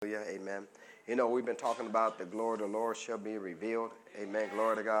Amen. You know, we've been talking about the glory of the Lord shall be revealed. Amen.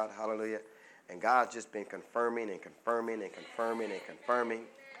 Glory to God. Hallelujah. And God's just been confirming and confirming and confirming and confirming.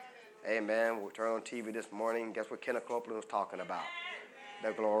 Amen. We turned on TV this morning. Guess what Kenneth Copeland was talking about?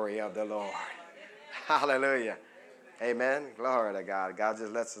 The glory of the Lord. Hallelujah. Amen. Glory to God. God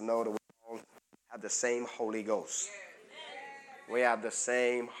just lets us know that we all have the same Holy Ghost. We have the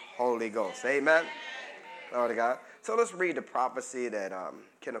same Holy Ghost. Amen. Glory to God. So let's read the prophecy that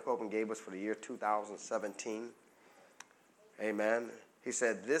Kenneth Copeland gave us for the year 2017. Amen. He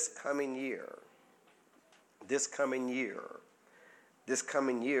said, this coming year is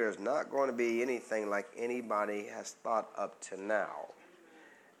not going to be anything like anybody has thought up to now.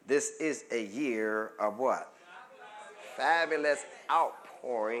 This is a year of what? Fabulous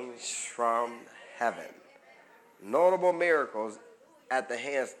outpourings from heaven. Notable miracles at the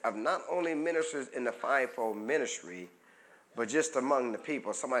hands of not only ministers in the fivefold ministry, but just among the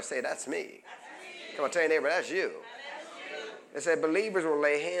people. Somebody say, that's me. Come on, tell your neighbor, that's you. It said believers will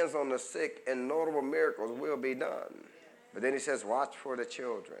lay hands on the sick and notable miracles will be done. But then he says, watch for the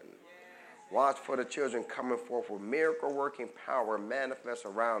children. Watch for the children coming forth with miracle-working power manifest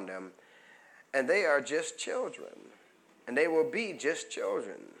around them. And they are just children. And they will be just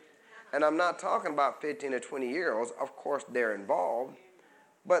children. And I'm not talking about 15 to 20-year-olds. Of course, they're involved.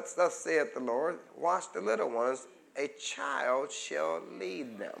 But thus saith the Lord, watch the little ones. A child shall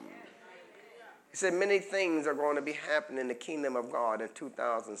lead them. He said many things are going to be happening in the kingdom of God in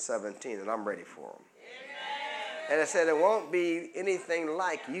 2017, and I'm ready for them. And it said it won't be anything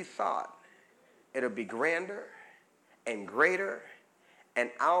like you thought. It'll be grander and greater and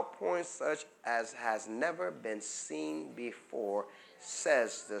outpouring such as has never been seen before,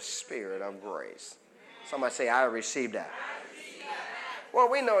 says the Spirit of grace. Somebody say, I receive that. Well,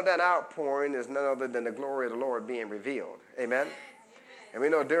 we know that outpouring is none other than the glory of the Lord being revealed. Amen. And we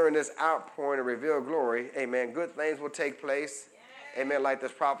know during this outpouring of revealed glory, amen, good things will take place. Amen, like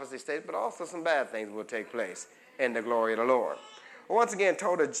this prophecy states, but also some bad things will take place in the glory of the Lord. Well, once again,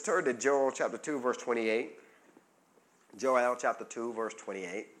 turn to Joel chapter 2, verse 28. Joel chapter 2, verse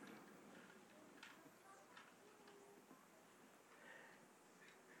 28.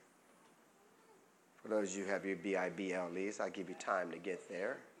 For those of you who have your BIBLEs, I give you time to get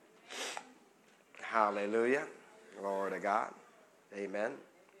there. Hallelujah. Glory to God. Amen.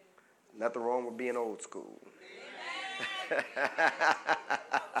 Nothing wrong with being old school.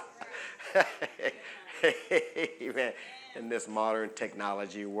 Amen. In this modern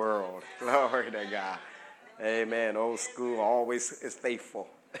technology world. Glory to God. Amen. Old school always is faithful.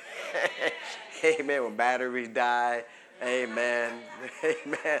 Amen. When batteries die. Amen.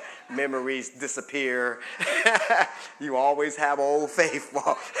 Amen. Memories disappear. You always have old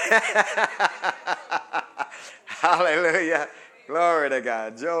faithful. Hallelujah. Glory to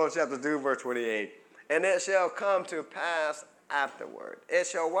God. Joel chapter 2, verse 28. And it shall come to pass afterward. It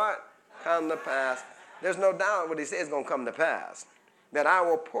shall what? Come to pass. There's no doubt what he says is going to come to pass. That I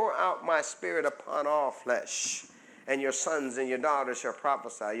will pour out my spirit upon all flesh. And your sons and your daughters shall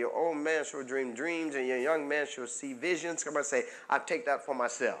prophesy. Your old man shall dream dreams, and your young man shall see visions. Somebody say, I take that for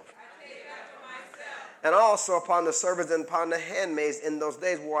myself. And also upon the servants and upon the handmaids in those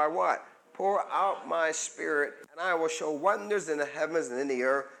days will I what? Pour out my spirit, and I will show wonders in the heavens and in the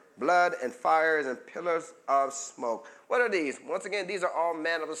earth, blood and fires and pillars of smoke. What are these? Once again, these are all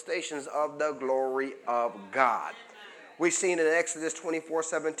manifestations of the glory of God. We've seen in Exodus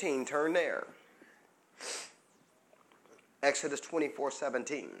 24:17. Turn there. Exodus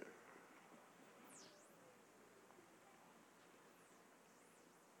 24:17.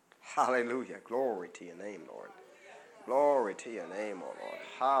 Hallelujah. Glory to your name, Lord. Glory to your name, O Lord.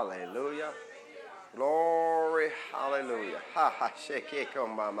 Hallelujah. Glory. Hallelujah. Ha ha.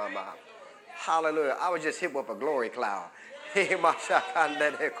 Hallelujah. I was just hit with a glory cloud.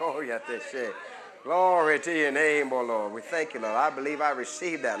 Glory to your name, O Lord. We thank you, Lord. I believe I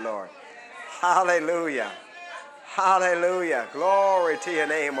received that, Lord. Hallelujah. Hallelujah. Glory to your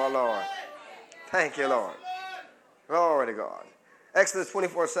name, O Lord. Thank you, Lord. Glory to God. Exodus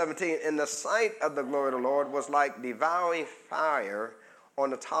 24:17. In the sight of the glory of the Lord was like devouring fire on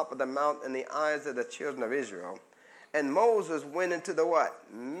the top of the mount in the eyes of the children of Israel. And Moses went into the what?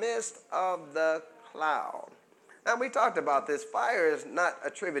 Midst of the cloud. Now we talked about this. Fire is not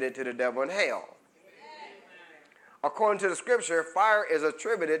attributed to the devil and hell. According to the scripture, fire is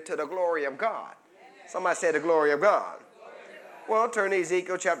attributed to the glory of God. Somebody say the glory of God. Well, turn to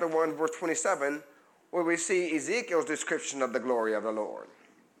Ezekiel chapter 1, verse 27, where we see Ezekiel's description of the glory of the Lord.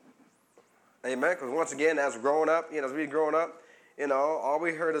 Amen. Because once again, as growing up, as we growing up, all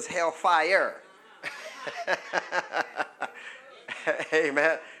we heard is hellfire.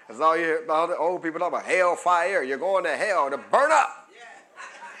 Amen. That's all you hear, all the old people talk about. Hell fire. You're going to hell to burn up.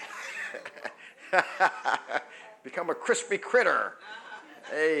 Become a crispy critter.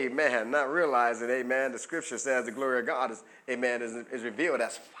 Amen. Not realizing, amen, the scripture says the glory of God is, amen, is revealed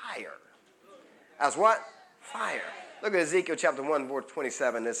as fire. As what? Fire. Look at Ezekiel chapter 1, verse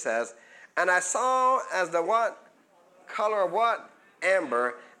 27. It says, and I saw as the what? Color of what?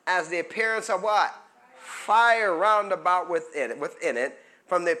 Amber. As the appearance of what? Fire round about within it.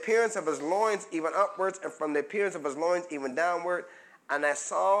 From the appearance of his loins even upwards, and from the appearance of his loins even downward. And I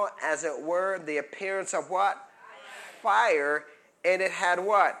saw, as it were, the appearance of what? Fire. And it had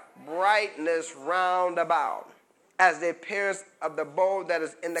what? Brightness round about. As the appearance of the bow that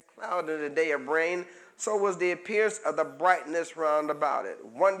is in the cloud in the day of rain, so was the appearance of the brightness round about it.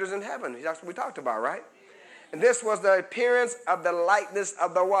 Wonders in heaven. That's what we talked about, right? And this was the appearance of the likeness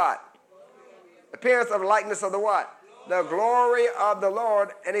of the what? Appearance of the likeness of the what? The glory of the Lord.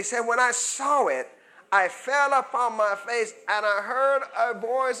 And he said, when I saw it, I fell upon my face, and I heard a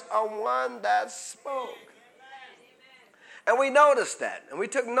voice of one that spoke. And we noticed that, and we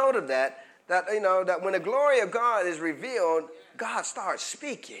took note of that that when the glory of God is revealed, God starts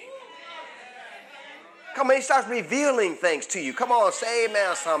speaking. Come on, he starts revealing things to you. Come on, say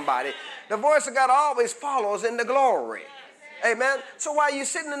amen, somebody. The voice of God always follows in the glory. Amen. So while you're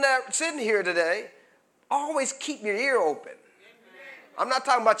sitting here today, always keep your ear open. I'm not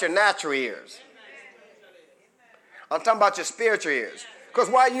talking about your natural ears. I'm talking about your spiritual ears. Because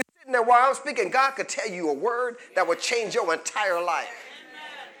while you're sitting there, while I'm speaking, God could tell you a word that would change your entire life.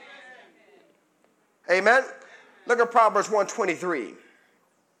 Amen. Look at Proverbs 1:23.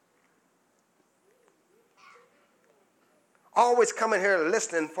 Always coming here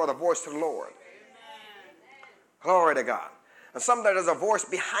listening for the voice of the Lord. Glory to God. And sometimes there's a voice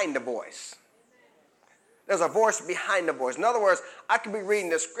behind the voice. There's a voice behind the voice. In other words, I could be reading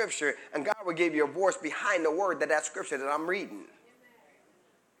the scripture, and God will give you a voice behind the word that scripture that I'm reading.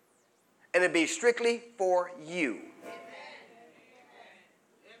 And it'd be strictly for you.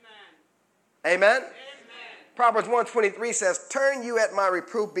 Amen? Amen? Proverbs 1:23 says, turn you at my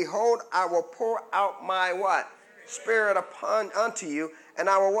reproof. Behold, I will pour out my what? Spirit unto you, and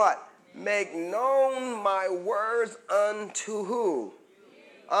I will what? Make known my words unto who?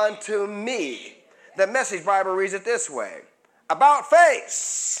 Unto me. The Message Bible reads it this way. About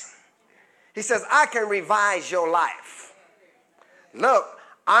face. He says, I can revise your life. Look,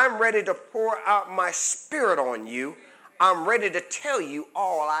 I'm ready to pour out my spirit on you. I'm ready to tell you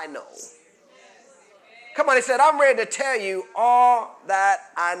all I know. Come on, he said, I'm ready to tell you all that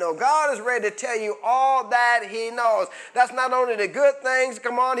I know. God is ready to tell you all that he knows. That's not only the good things,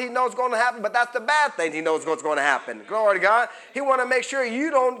 come on, he knows what's going to happen, but that's the bad things he knows what's going to happen. Glory to God. He wants to make sure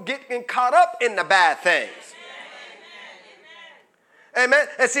you don't get caught up in the bad things. Amen.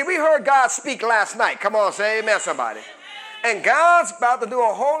 And see, we heard God speak last night. Come on, say amen, somebody. And God's about to do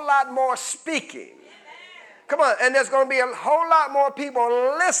a whole lot more speaking. Come on, and there's going to be a whole lot more people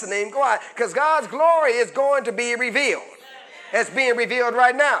listening. Go on, because God's glory is going to be revealed. It's being revealed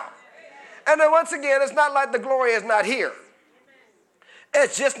right now. And then once again, it's not like the glory is not here.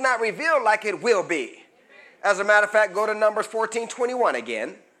 It's just not revealed like it will be. As a matter of fact, go to Numbers 14:21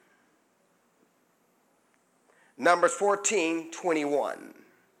 again. Numbers 14:21.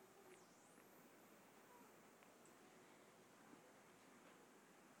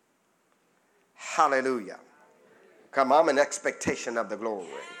 Hallelujah. Come, I'm in expectation of the glory.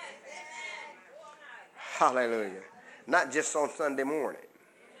 Hallelujah. Not just on Sunday morning.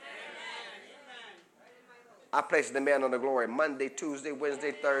 I place the demand on the glory Monday, Tuesday,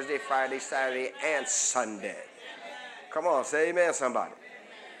 Wednesday, Thursday, Friday, Saturday, and Sunday. Come on, say amen, somebody.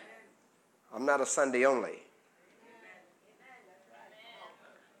 I'm not a Sunday only.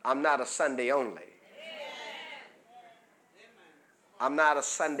 I'm not a Sunday only. I'm not a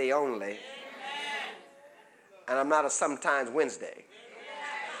Sunday only. And I'm not a sometimes Wednesday.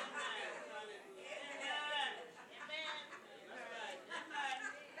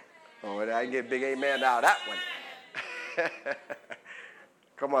 Oh, I get a big amen out of that one.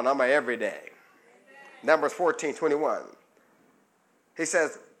 Come on, I'm a everyday. Numbers 14:21. He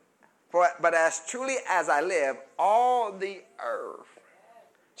says, but as truly as I live, all the earth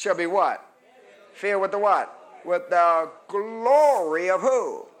shall be what? Filled with the what? With the glory of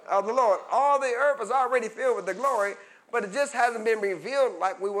who? Of the Lord. All the earth is already filled with the glory, but it just hasn't been revealed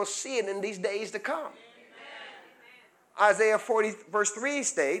like we will see it in these days to come. Isaiah 40 verse 3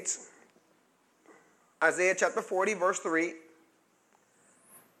 states, Isaiah chapter 40 verse 3.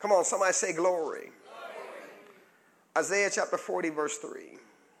 Come on, somebody say glory. Isaiah chapter 40 verse 3.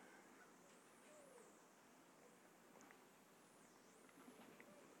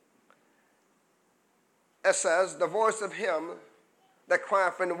 it says, the voice of him that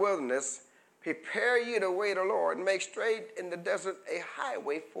crieth in the wilderness, prepare ye the way of the Lord, and make straight in the desert a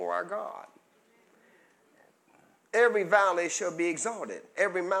highway for our God. Every valley shall be exalted,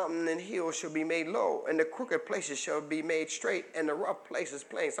 every mountain and hill shall be made low, and the crooked places shall be made straight, and the rough places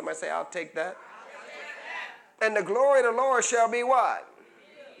plain. Somebody say, I'll take that. And the glory of the Lord shall be what?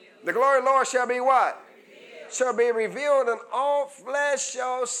 The glory of the Lord shall be what? Shall be revealed, and all flesh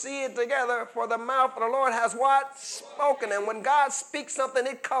shall see it together, for the mouth of the Lord has what? Spoken. And when God speaks something,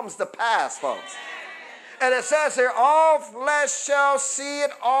 it comes to pass, folks. And it says here, all flesh shall see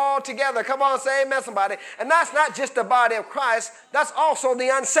it all together. Come on, say amen, somebody. And that's not just the body of Christ. That's also the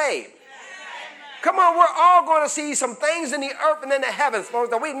unsaved. Come on, we're all going to see some things in the earth and in the heavens, folks,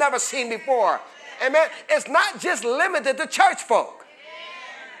 that we've never seen before. Amen. It's not just limited to church folk.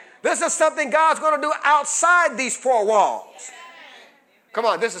 This is something God's going to do outside these four walls. Come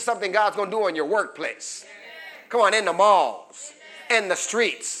on, this is something God's going to do in your workplace. Come on, in the malls, in the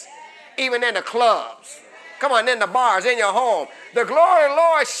streets, even in the clubs. Come on, in the bars, in your home. The glory of the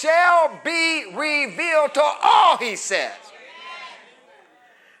Lord shall be revealed to all, he says.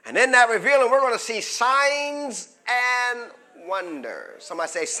 And in that revealing, we're going to see signs and wonders. Somebody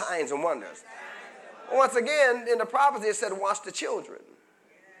say signs and wonders. Once again, in the prophecy, it said, watch the children.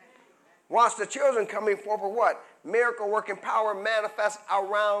 Watch the children coming forth with what? Miracle working power manifest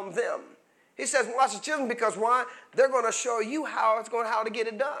around them. He says, watch the children because why? They're going to show you how to get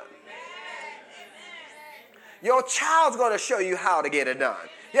it done. Your child's going to show you how to get it done.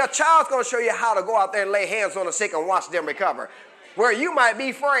 Your child's going to show you how to go out there and lay hands on the sick and watch them recover. Where you might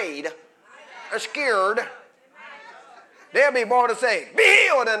be afraid or scared, they'll be born to say, be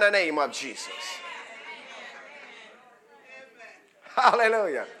healed in the name of Jesus.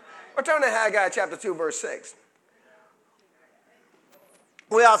 Hallelujah. We're turning to Haggai chapter 2, verse 6.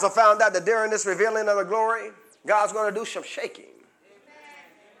 We also found out that during this revealing of the glory, God's going to do some shaking.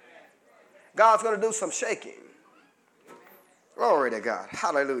 God's going to do some shaking. Glory to God.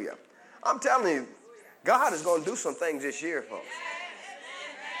 Hallelujah. I'm telling you, God is going to do some things this year, folks.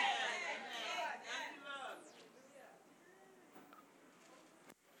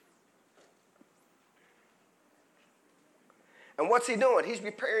 And what's he doing? He's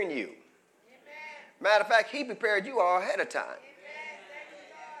preparing you. Matter of fact, he prepared you all ahead of time. Let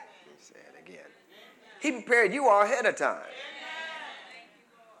me say it again. He prepared you all ahead of time.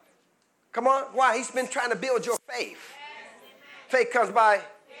 Come on. Why? He's been trying to build your faith. Faith comes by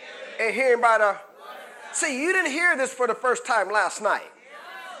and hearing by the... See, you didn't hear this for the first time last night.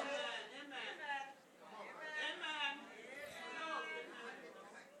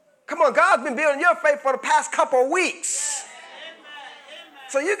 Come on, God's been building your faith for the past couple of weeks.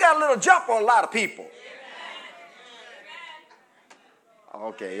 So you got a little jump on a lot of people.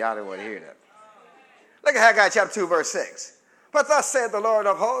 Okay, y'all didn't want to hear that. Look at Haggai chapter 2, verse 6. But thus saith the Lord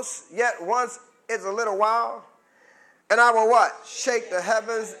of hosts, yet once is a little while, and I will what? Shake the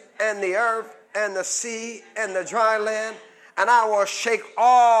heavens and the earth and the sea and the dry land, and I will shake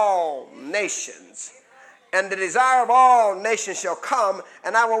all nations. And the desire of all nations shall come,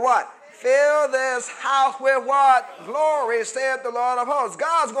 and I will what? Fill this house with what? Glory, saith the Lord of hosts.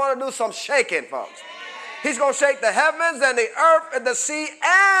 God's going to do some shaking, folks. He's going to shake the heavens and the earth and the sea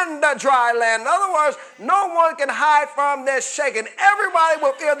and the dry land. In other words, no one can hide from this shaking. Everybody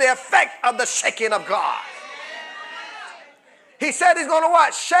will feel the effect of the shaking of God. He said he's going to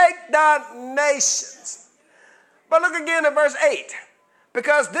what? Shake the nations. But look again at verse 8.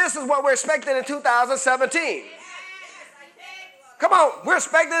 Because this is what we're expecting in 2017. Come on, we're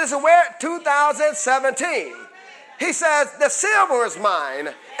expecting this in where? 2017. He says, the silver is mine,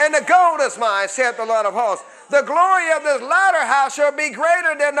 and the gold is mine, saith the Lord of hosts. The glory of this latter house shall be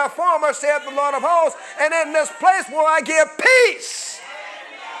greater than the former, saith the Lord of hosts. And in this place will I give peace,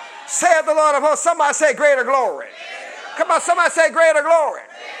 saith the Lord of hosts. Somebody say greater glory. Come on, somebody say greater glory.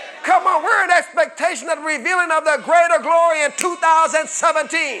 Come on, we're in expectation of the revealing of the greater glory in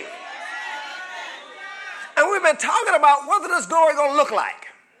 2017. And we've been talking about what is this glory going to look like?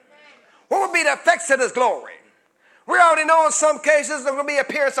 What would be the effects of this glory? We already know in some cases there's going to be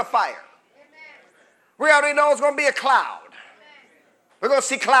appearance of fire. We already know it's going to be a cloud. We're going to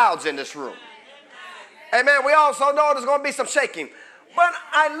see clouds in this room. Amen. We also know there's going to be some shaking. But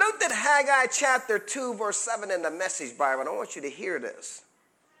I looked at Haggai chapter 2, verse 7 in the Message Bible, and I want you to hear this.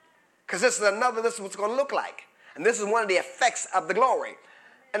 Because this is what it's going to look like. And this is one of the effects of the glory.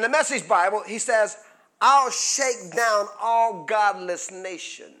 In the Message Bible, he says, I'll shake down all godless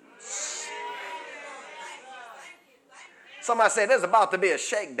nations. Somebody say, there's about to be a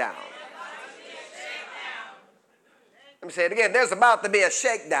shakedown. Let me say it again. There's about to be a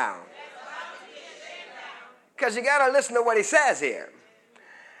shakedown. Because you got to listen to what he says here.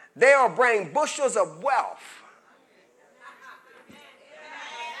 They will bring bushels of wealth.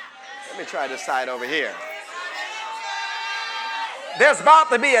 Let me try this side over here. There's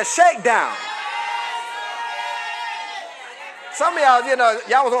about to be a shakedown. Some of y'all,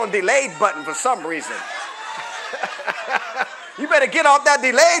 y'all was on delayed button for some reason. You better get off that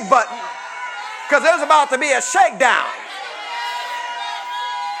delayed button because there's about to be a shakedown.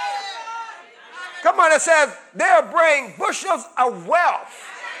 Come on, it says they'll bring bushels of wealth.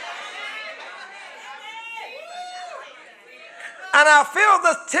 And I fill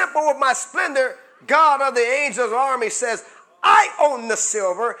the temple with my splendor. God of the angels' army says, I own the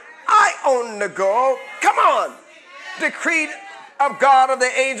silver. I own the gold. Come on. Decreed of God of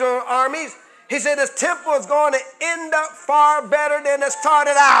the angel armies. He said this temple is going to end up far better than it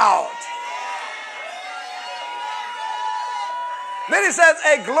started out. Then he says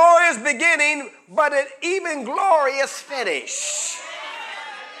a glorious beginning, but an even glorious finish.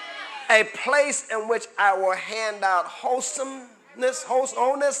 A place in which I will hand out wholeness,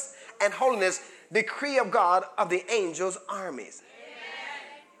 and holiness, decree of God of the angels' armies.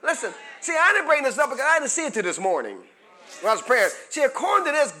 Listen, see, I didn't bring this up because I didn't see it till this morning when I was praying. See, according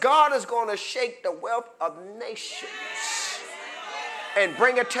to this, God is going to shake the wealth of nations and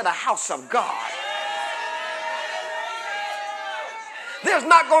bring it to the house of God. There's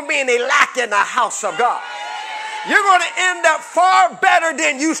not going to be any lack in the house of God. You're going to end up far better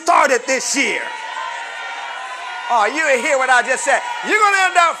than you started this year. Oh, you didn't hear what I just said. You're going to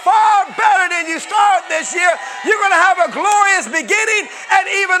end up far better than you started this year. You're going to have a glorious beginning and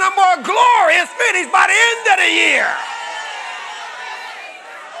even a more glorious finish by the end of the year.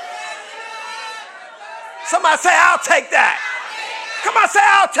 Somebody say, I'll take that. Come on, say,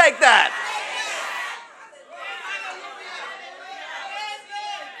 I'll take that.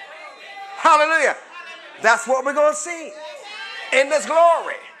 Hallelujah. That's what we're going to see in this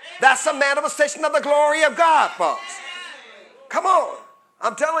glory. That's a manifestation of the glory of God, folks. Come on.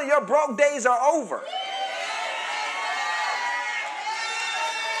 I'm telling you, your broke days are over.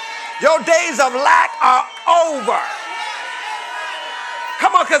 Your days of lack are over.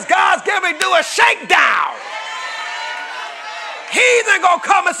 Come on, because God's getting to do a shakedown. He's not going to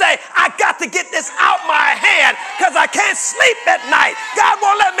come and say, I got to get this out my hand because I can't sleep at night. God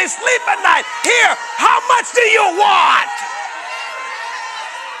won't let me sleep at night. Here, how much do you want?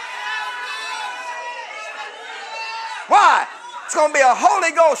 Why? It's going to be a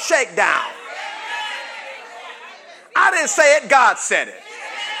Holy Ghost shakedown. I didn't say it, God said it.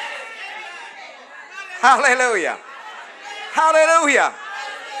 Hallelujah. Hallelujah.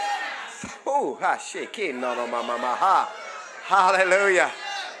 Oh, hallelujah.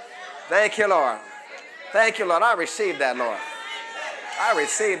 Thank you, Lord. Thank you, Lord. I received that, Lord. I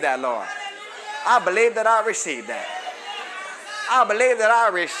received that, Lord. I believe that I received that. I believe that I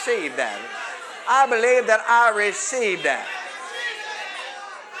received that. I believe that I received that.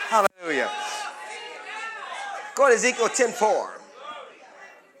 Hallelujah. Go to Ezekiel 10:4.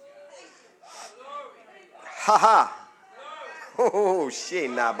 Ha ha. Oh,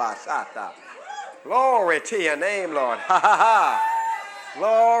 shinabasata. Glory to your name, Lord. Ha ha ha.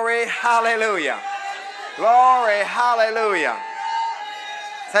 Glory, hallelujah. Glory, hallelujah.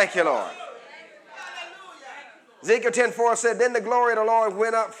 Thank you, Lord. Ezekiel 10:4 said, then the glory of the Lord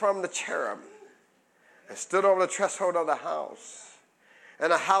went up from the cherub and stood over the threshold of the house.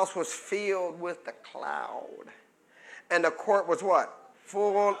 And the house was filled with the cloud. And the court was what?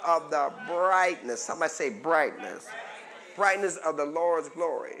 Full of the brightness. Somebody say brightness. Brightness of the Lord's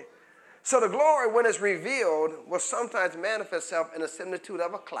glory. So the glory, when it's revealed, will sometimes manifest itself in the similitude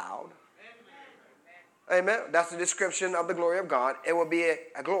of a cloud. Amen. That's the description of the glory of God. It will be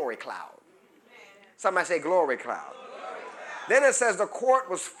a glory cloud. Somebody say glory cloud. Then it says the court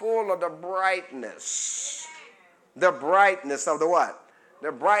was full of the brightness. The brightness of the what?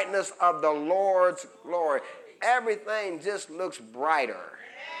 The brightness of the Lord's glory. Everything just looks brighter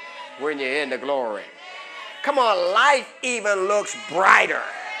when you're in the glory. Come on, life even looks brighter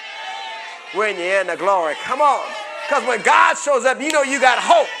when you're in the glory. Come on. Because when God shows up, you know you got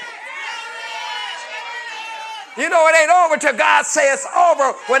hope. You know it ain't over till God says it's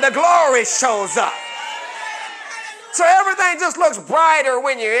over when the glory shows up. So everything just looks brighter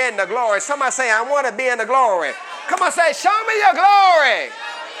when you're in the glory. Somebody say, I want to be in the glory. Come on, say, show me your glory.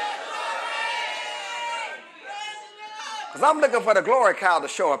 Because I'm looking for the glory cloud to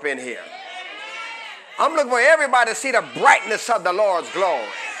show up in here. I'm looking for everybody to see the brightness of the Lord's glory.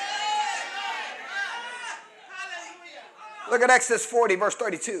 Look at Exodus 40, verse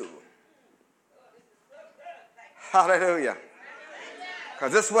 32. Hallelujah.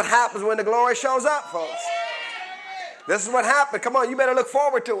 Because this is what happens when the glory shows up, folks. This is what happened. Come on, you better look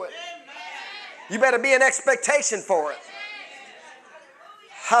forward to it. You better be in expectation for it.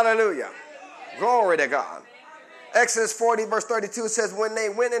 Hallelujah. Glory to God. Exodus 40 verse 32 says, when they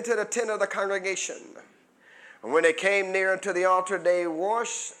went into the tent of the congregation, and when they came near unto the altar, they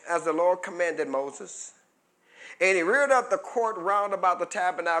washed as the Lord commanded Moses. And he reared up the court round about the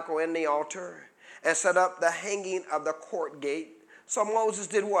tabernacle and the altar, and set up the hanging of the court gate. So Moses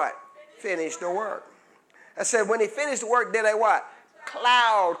did what? Finished the work. I said, when he finished the work, did they what?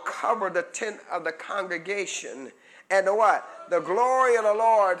 Cloud covered the tent of the congregation. And the what? The glory of the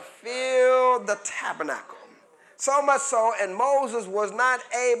Lord filled the tabernacle. So much so, and Moses was not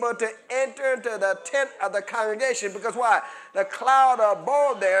able to enter into the tent of the congregation because why? The cloud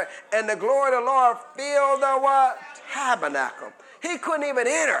abode there, and the glory of the Lord filled the what? Tabernacle. He couldn't even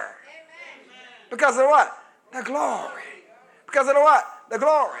enter. Because of what? The glory. Because of the what? The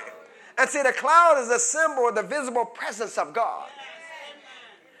glory. And see, the cloud is a symbol of the visible presence of God.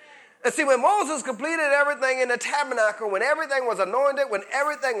 And see, when Moses completed everything in the tabernacle, when everything was anointed, when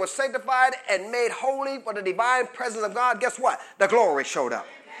everything was sanctified and made holy for the divine presence of God, guess what? The glory showed up.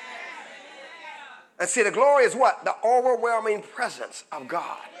 And see, the glory is what? The overwhelming presence of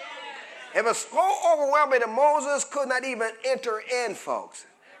God. It was so overwhelming that Moses could not even enter in, folks.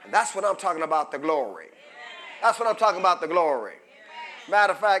 And that's what I'm talking about, the glory. That's what I'm talking about, the glory.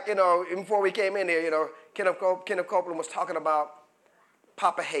 Matter of fact, even before we came in here, Kenneth Copeland was talking about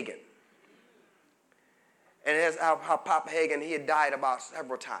Papa Hagen. And it's how Papa Hagen, he had died about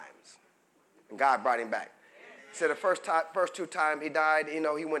several times. And God brought him back. He said the first two times he died,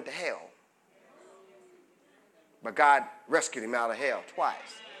 he went to hell. But God rescued him out of hell twice.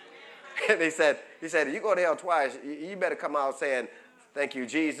 And he said, if you go to hell twice, you better come out saying, thank you,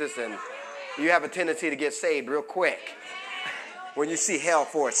 Jesus. And you have a tendency to get saved real quick when you see hell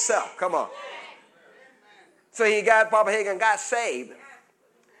for itself. Come on. So Papa Hagen got saved.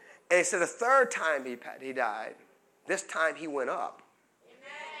 And he said the third time he died, this time he went up.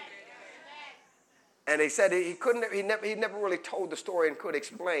 And he said he never really told the story and could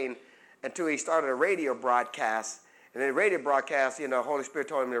explain until he started a radio broadcast. And in the radio broadcast, the Holy Spirit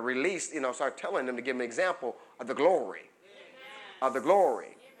told him to release, start telling them to give him an example of the glory. Of the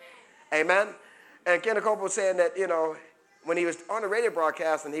glory. Amen. And Kenneth Copeland was saying that, when he was on the radio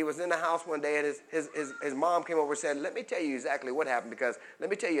broadcast and he was in the house one day and his mom came over and said, let me tell you exactly what happened because let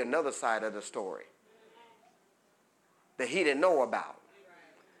me tell you another side of the story that he didn't know about.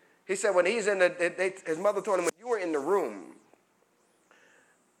 He said when he's his mother told him when you were in the room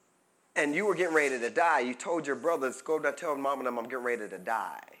and you were getting ready to die, you told your brothers, go down and tell mom and them I'm getting ready to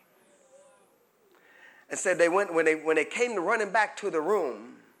die. And said when they came to running back to the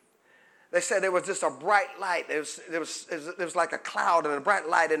room, they said there was just a bright light. There was like a cloud and a bright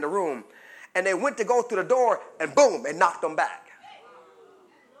light in the room. And they went to go through the door, and boom, it knocked them back.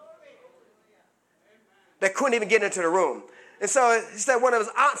 They couldn't even get into the room. And so he said one of his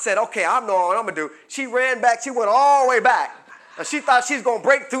aunts said, okay, I know what I'm going to do. She ran back. She went all the way back. And she thought she was going to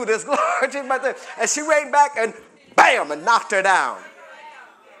break through this glory. And she ran back and bam, and knocked her down.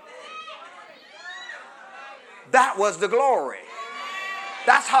 That was the glory.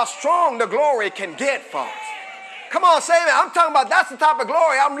 That's how strong the glory can get, folks. Come on, say it. I'm talking about that's the type of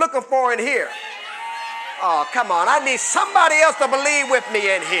glory I'm looking for in here. Oh, come on. I need somebody else to believe with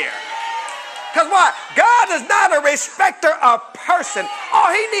me in here. Because what? God is not a respecter of person.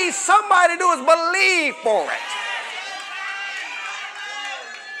 All he needs somebody to do is believe for it.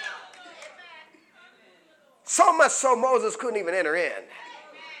 So much so Moses couldn't even enter in.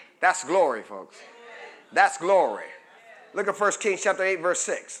 That's glory, folks. That's glory. Look at 1 Kings chapter 8, verse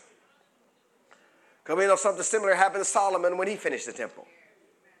 6. Because we know something similar happened to Solomon when he finished the temple.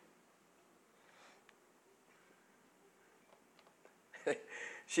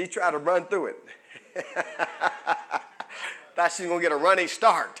 She tried to run through it. Thought she was going to get a running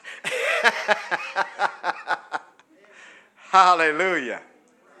start. Hallelujah.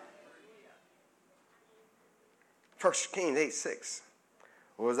 1 Kings 8, 6.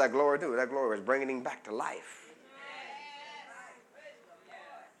 What was that glory do? That glory was bringing him back to life.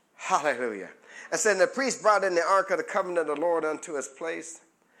 Hallelujah. And said, the priest brought in the ark of the covenant of the Lord unto his place,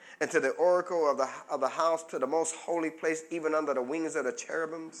 and to the oracle of the house, to the most holy place, even under the wings of the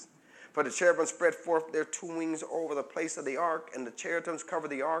cherubims. For the cherubims spread forth their two wings over the place of the ark, and the cherubims covered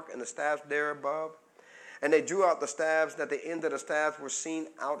the ark, and the staffs there above. And they drew out the staffs, that the end of the staffs were seen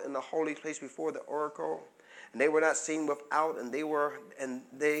out in the holy place before the oracle. And they were not seen without, and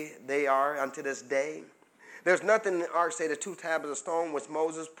they are unto this day. There's nothing in the ark, say the two tablets of stone which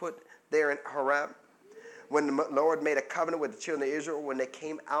Moses put there in Horeb, when the Lord made a covenant with the children of Israel when they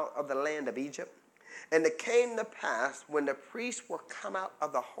came out of the land of Egypt. And it came to pass when the priests were come out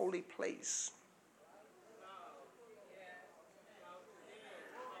of the holy place.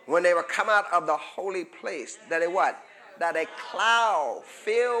 When they were come out of the holy place, that it what? That a cloud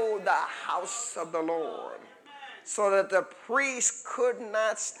filled the house of the Lord, so that the priests could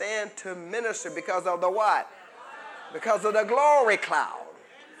not stand to minister because of the what? Because of the glory cloud.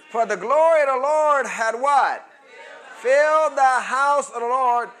 For the glory of the Lord had what? Filled the house of the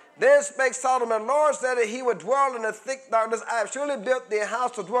Lord. Then spake Solomon, the Lord said that he would dwell in the thick darkness. I have surely built thee a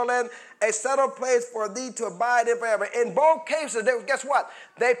house to dwell in, a settled place for thee to abide in forever. In both cases, guess what?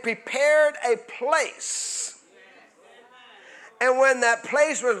 They prepared a place. And when that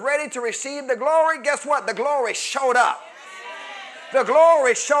place was ready to receive the glory, guess what? The glory showed up. The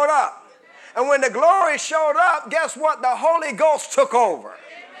glory showed up. And when the glory showed up, guess what? The Holy Ghost took over.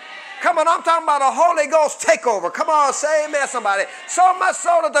 Come on, I'm talking about a Holy Ghost takeover. Come on, say amen, somebody. So much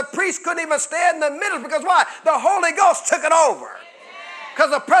so that the priest couldn't even stand in the middle, because why? The Holy Ghost took it over. Because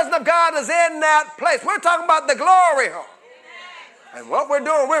the presence of God is in that place. We're talking about the glory. And what we're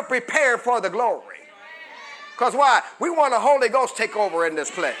doing, we're preparing for the glory. Because why? We want a Holy Ghost take over in this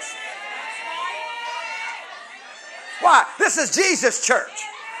place. Why? This is Jesus' church.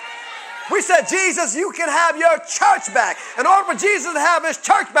 We said, Jesus, you can have your church back. In order for Jesus to have his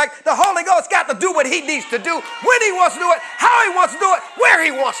church back, the Holy Ghost got to do what he needs to do, when he wants to do it, how he wants to do it, where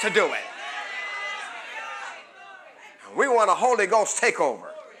he wants to do it. We want a Holy Ghost takeover.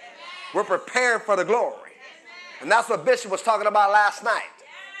 We're preparing for the glory. And that's what Bishop was talking about last night.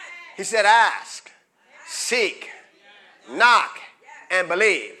 He said, ask, seek, knock, and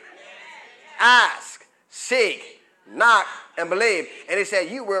believe. Ask, seek, knock, and believe. And he said,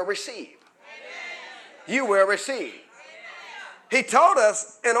 you will receive. You will receive. He told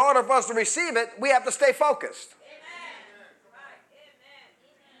us in order for us to receive it, we have to stay focused.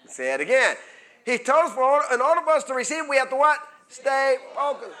 Say it again. He told us in order for us to receive, we have to what? Stay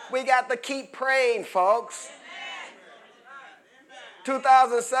focused. We got to keep praying, folks.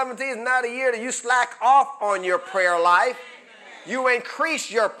 2017 is not a year that you slack off on your prayer life. You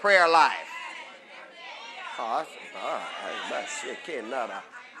increase your prayer life. I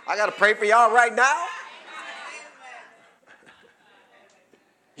got to pray for y'all right now.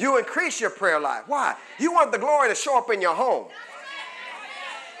 You increase your prayer life. Why? You want the glory to show up in your home.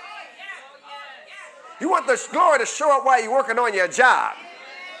 You want the glory to show up while you're working on your job.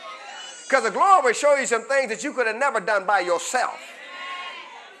 Because the glory will show you some things that you could have never done by yourself.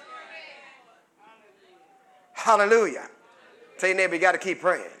 Hallelujah. Tell your neighbor, you got to keep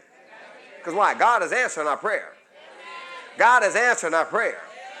praying. Because why? God is answering our prayer. God is answering our prayer.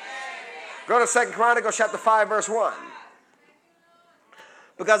 Go to 2 Chronicles chapter 5, verse 1.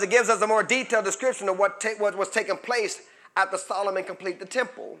 Because it gives us a more detailed description of what was taking place after Solomon completed the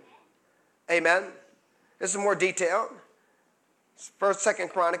temple. Amen. This is more detailed. 2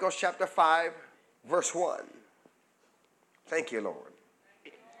 Chronicles chapter 5, verse 1. Thank you, Lord.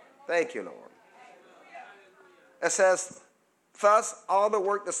 Thank you, Lord. It says, thus all the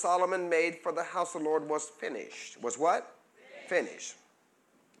work that Solomon made for the house of the Lord was finished. Was what? Finished.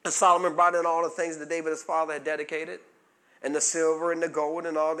 And Solomon brought in all the things that David his father had dedicated, and the silver and the gold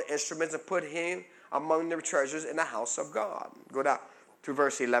and all the instruments, and put him among the treasures in the house of God. Go down to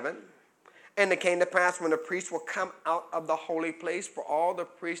verse 11. And it came to pass when the priests were come out of the holy place, for all the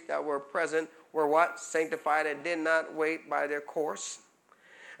priests that were present were what? Sanctified, and did not wait by their course.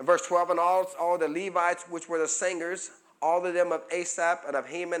 And verse 12, and all the Levites, which were the singers, all of them of Asaph and of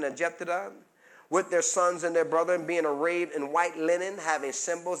Heman and Jephthah, with their sons and their brethren, being arrayed in white linen, having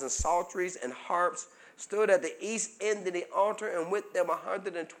cymbals and psalteries and harps, stood at the east end of the altar, and with them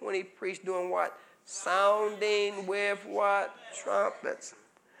 120 priests doing what? Sounding with what? Trumpets.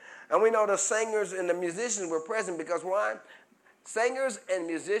 And we know the singers and the musicians were present because why? Singers and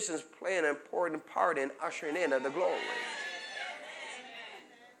musicians play an important part in ushering in of the glory.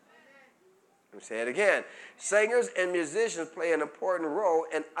 Let me say it again. Singers and musicians play an important role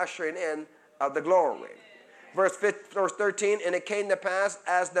in ushering in of the glory. Verse 13, and it came to pass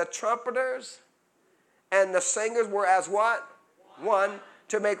as the trumpeters and the singers were as what? One.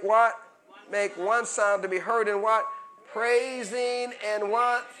 To make what? Make one sound to be heard in what? Praising and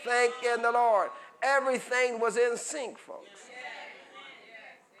what? Thanking the Lord. Everything was in sync, folks.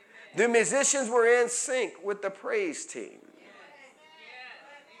 The musicians were in sync with the praise team.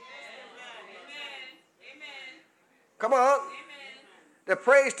 Come on. The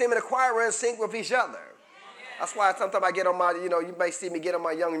praise team and the choir were in sync with each other. That's why sometimes I get on my, you may see me get on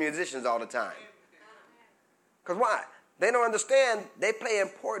my young musicians all the time. Because why? They don't understand they play an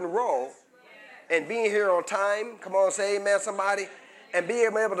important role in being here on time. Come on, say amen, somebody. and be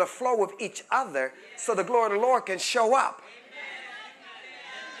able to flow with each other so the glory of the Lord can show up.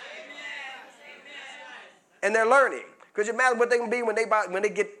 And they're learning. Could you imagine what they're going to be when they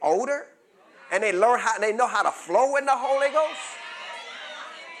get older and they learn how, they know how to flow in the Holy Ghost?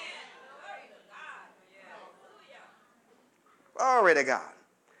 Glory to God.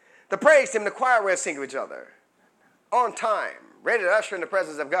 The praise team, the choir were in sync with each other. On time, ready to usher in the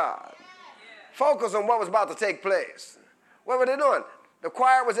presence of God. Focus on what was about to take place. What were they doing? The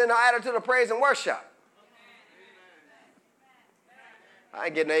choir was in the attitude of praise and worship. I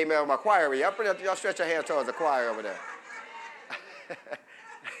ain't getting an amen with my choir. Y'all stretch your hand towards the choir over there.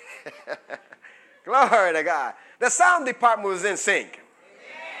 Glory to God. The sound department was in sync.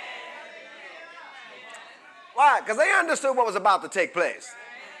 Why? Because they understood what was about to take place.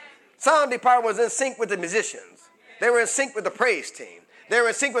 Sound department was in sync with the musicians. They were in sync with the praise team. They were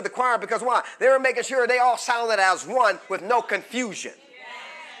in sync with the choir because why? They were making sure they all sounded as one with no confusion.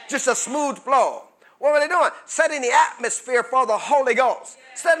 Just a smooth flow. What were they doing? Setting the atmosphere for the Holy Ghost.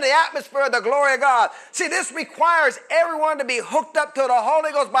 Setting the atmosphere of the glory of God. See, this requires everyone to be hooked up to the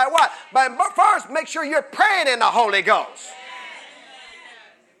Holy Ghost by what? By first, make sure you're praying in the Holy Ghost.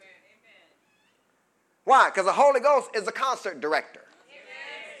 Why? Because the Holy Ghost is the concert director.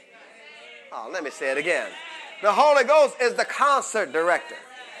 Oh, let me say it again. The Holy Ghost is the concert director.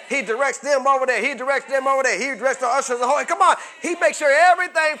 He directs them over there. He directs them over there. He directs the ushers. The Holy. Come on. He makes sure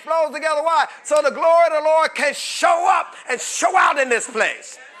everything flows together. Why? So the glory of the Lord can show up and show out in this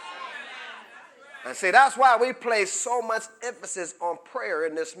place. And see, that's why we place so much emphasis on prayer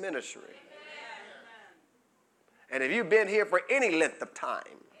in this ministry. And if you've been here for any length of time,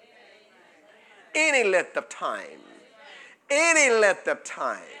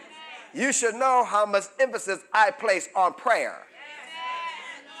 you should know how much emphasis I place on prayer.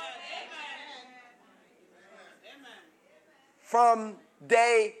 From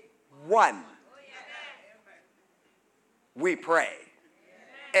day one, we pray,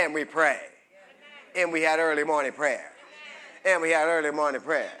 and we pray, and we had early morning prayer, and we had early morning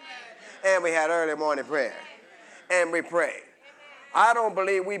prayer, and we had early morning prayer, and we pray. I don't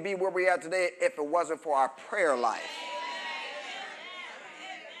believe we'd be where we are today if it wasn't for our prayer life.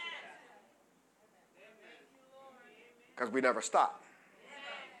 Because we never stop.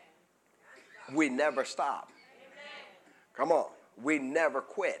 We never stop. Come on. We never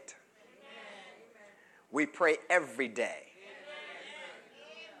quit. We pray every day.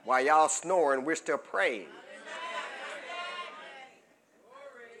 While y'all snoring, we're still praying.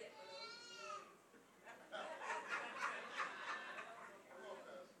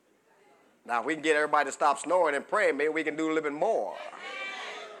 Now, if we can get everybody to stop snoring and praying, maybe we can do a little bit more.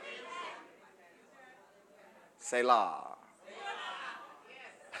 Selah.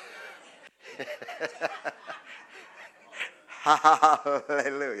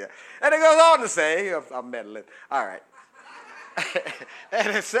 Hallelujah. And it goes on to say, I'm meddling. All right.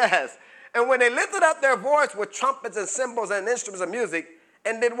 And it says, and when they lifted up their voice with trumpets and cymbals and instruments of music,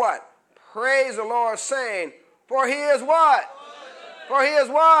 and did what? Praise the Lord, saying, for he is what? For he is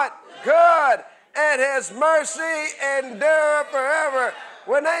what? Good. And his mercy endureth forever.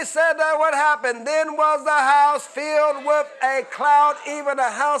 When they said that, what happened? Then was the house filled with a cloud, even the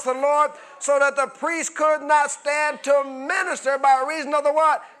house of the Lord, so that the priest could not stand to minister by reason of the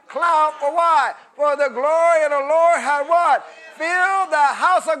what? Cloud. For why? For the glory of the Lord had what? Filled the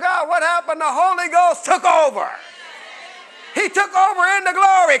house of God. What happened? The Holy Ghost took over. He took over in the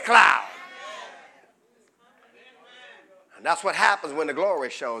glory cloud. And that's what happens when the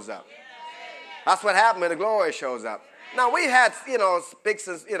glory shows up. That's what happens when the glory shows up. Now, we had,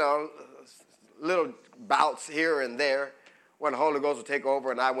 fixes, little bouts here and there when the Holy Ghost would take over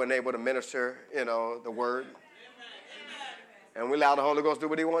and I wasn't able to minister, the word. And we allowed the Holy Ghost to do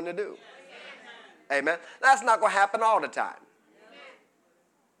what he wanted to do. Amen. That's not going to happen all the time.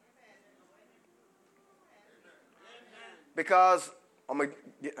 Because, I'm going to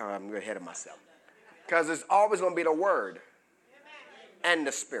get ahead of myself. Because it's always going to be the word and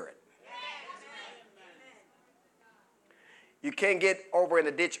the spirit. You can't get over in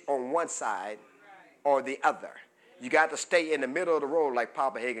the ditch on one side or the other. You got to stay in the middle of the road like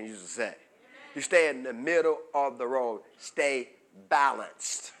Papa Hagen used to say. You stay in the middle of the road. Stay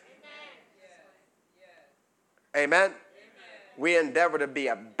balanced. Amen? We endeavor to be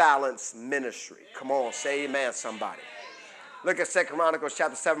a balanced ministry. Come on, say amen, somebody. Look at 2 Chronicles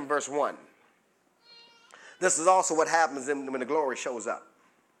chapter 7, verse 1. This is also what happens when the glory shows up.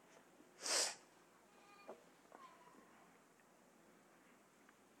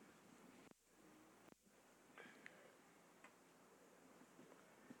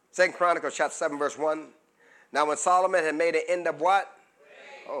 2 Chronicles chapter 7, verse 1. Now when Solomon had made an end of what?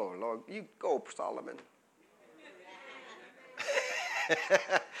 Lord. You go, Solomon.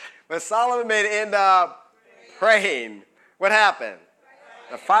 But Solomon made it end up praying. What happened?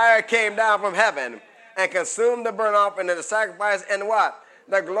 The fire came down from heaven and consumed the burnt offering and the sacrifice. And what?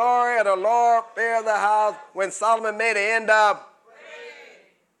 The glory of the Lord filled the house when Solomon made it end up praying.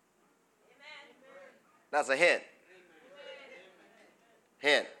 That's a hint.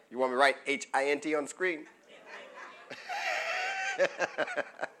 Hint. You want me to write H-I-N-T on the screen?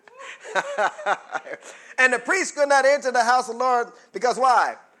 And the priest could not enter the house of the Lord because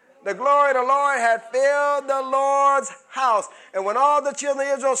why? The glory of the Lord had filled the Lord's house. And when all the children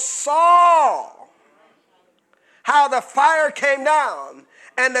of Israel saw how the fire came down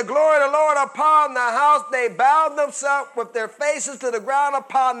and the glory of the Lord upon the house, they bowed themselves with their faces to the ground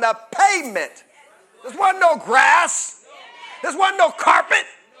upon the pavement. There wasn't no grass. There wasn't no carpet.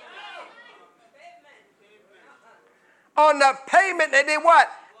 On the pavement they did what?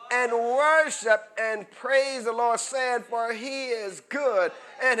 And worship and praise the Lord, saying, for he is good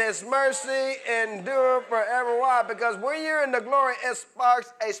and his mercy endure forever. Why? Because when you're in the glory, it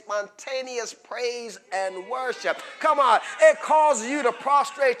sparks a spontaneous praise and worship. Come on. It causes you to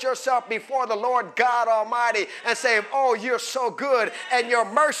prostrate yourself before the Lord God Almighty and say, oh, you're so good and your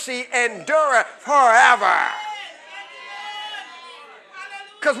mercy endure forever.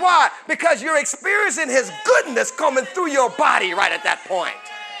 Because why? Because you're experiencing his goodness coming through your body right at that point.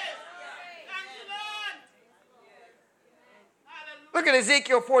 Look at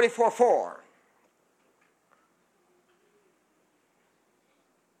Ezekiel 44:4.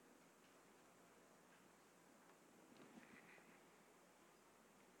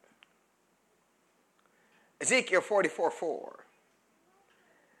 Ezekiel 44:4.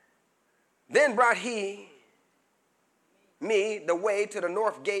 Then brought he me the way to the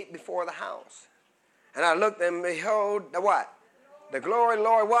north gate before the house. And I looked and behold, the what? The glory of the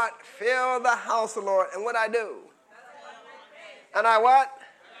Lord what? Fill the house of the Lord. And what I do? And I what?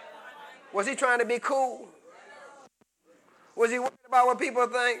 Was he trying to be cool? Was he worried about what people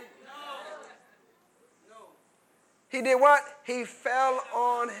think? He did what? He fell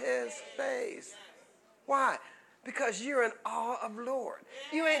on his face. Why? Because you're in awe of the Lord.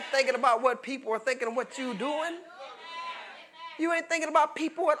 You ain't thinking about what people are thinking of what you're doing. You ain't thinking about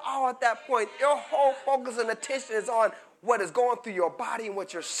people at all at that point. Your whole focus and attention is on what is going through your body and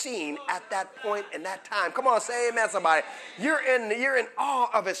what you're seeing at that point in that time. Come on, say amen, somebody. You're in awe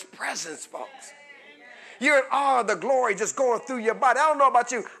of his presence, folks. You're in awe of the glory just going through your body. I don't know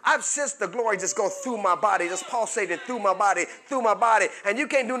about you. I've sensed the glory just go through my body, just pulsating through my body. And you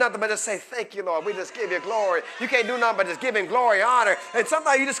can't do nothing but just say, thank you, Lord. We just give you glory. You can't do nothing but just give him glory, honor. And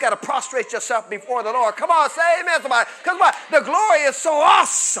sometimes you just got to prostrate yourself before the Lord. Come on, say amen, somebody. Because what? The glory is so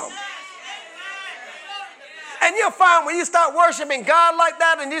awesome. And you'll find when you start worshiping God like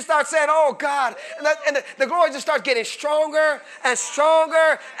that and you start saying, oh, God, and the glory just starts getting stronger and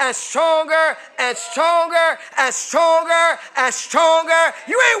stronger and stronger and stronger and stronger and stronger.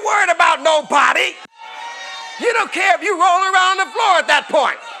 You ain't worried about nobody. You don't care if you roll around the floor at that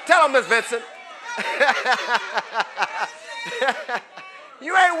point. Tell them, Miss Vincent.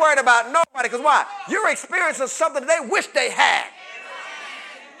 You ain't worried about nobody because why? You're experiencing something they wish they had.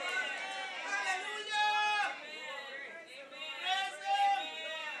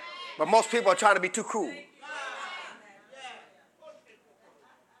 But most people are trying to be too cool.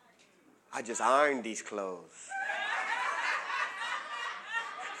 I just ironed these clothes.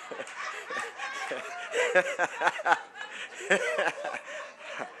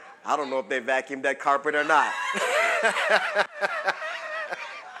 I don't know if they vacuumed that carpet or not.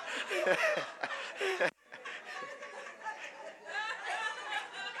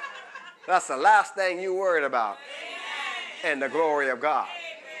 That's the last thing you worried about in the glory of God.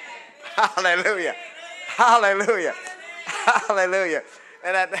 Hallelujah. Hallelujah. Hallelujah.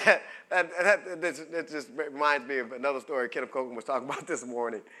 And that just reminds me of another story Kenneth Copeland was talking about this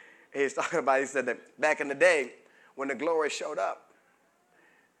morning. He said that back in the day when the glory showed up,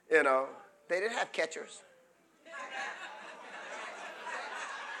 they didn't have catchers.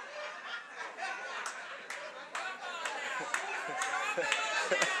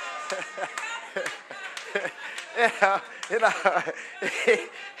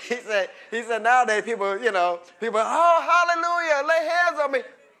 He said nowadays people, oh, hallelujah, lay hands on me.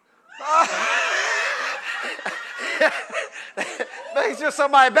 Make sure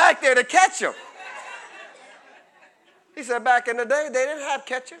somebody back there to catch them. He said back in the day, they didn't have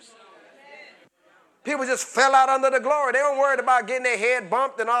catchers. People just fell out under the glory. They weren't worried about getting their head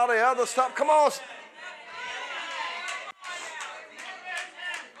bumped and all the other stuff. Come on.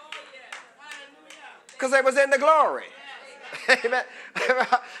 Because they was in the glory. Amen.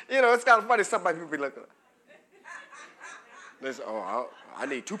 You know, it's kind of funny. Somebody people be looking. They say, oh, I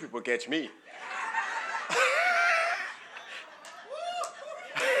need two people to catch me.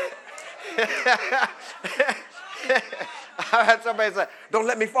 I had somebody say, don't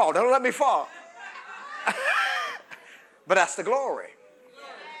let me fall. Don't let me fall. But that's the glory.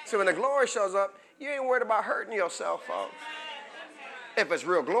 So when the glory shows up, you ain't worried about hurting yourself, folks. If it's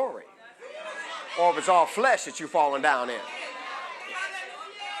real glory. Or if it's all flesh that you're falling down in.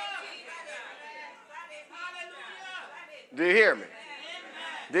 Do you hear me?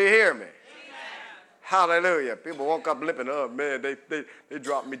 Do you hear me? Hallelujah. People woke up limping, oh man, they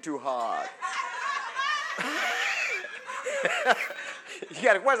dropped me too hard. You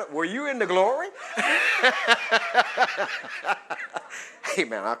got a question? Were you in the glory? Hey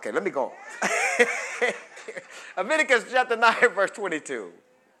man, okay, let me go. Leviticus chapter 9, verse 22.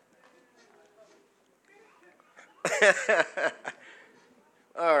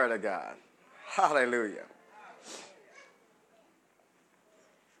 Glory to God. Hallelujah.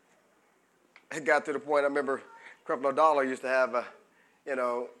 It got to the point, I remember Creflo Dollar used to have,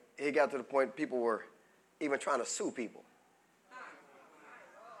 he got to the point people were even trying to sue people.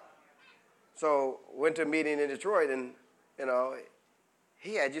 So went to a meeting in Detroit and,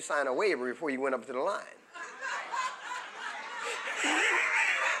 he had you sign a waiver before you went up to the line.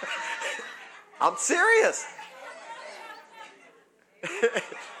 I'm serious.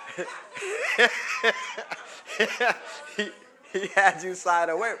 he had you sign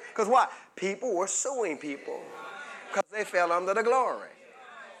a waiver. Because why? People were suing people because they fell under the glory.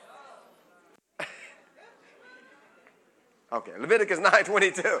 Okay, Leviticus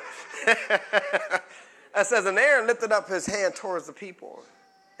 9:22. It says, and Aaron lifted up his hand towards the people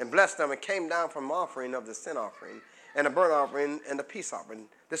and blessed them and came down from offering of the sin offering and the burnt offering and the peace offering.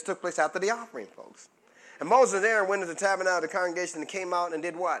 This took place after the offering, folks. And Moses and Aaron went into the tabernacle of the congregation and came out and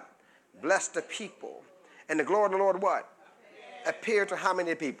did what? Blessed the people. And the glory of the Lord what? Appeared to how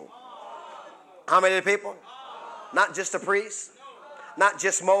many people? How many people? Not just the priests, not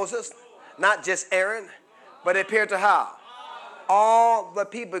just Moses, not just Aaron, but it appeared to how? All the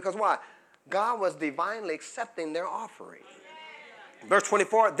people. Because why? God was divinely accepting their offering. Verse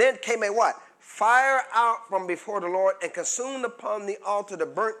 24, then came a what? Fire out from before the Lord and consumed upon the altar the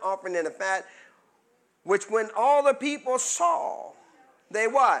burnt offering and the fat, which when all the people saw, they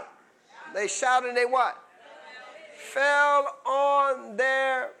what? They shouted and they what? Fell on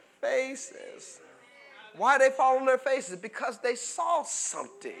their faces. Why they fall on their faces? Because they saw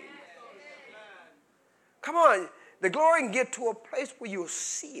something. Come on. The glory can get to a place where you'll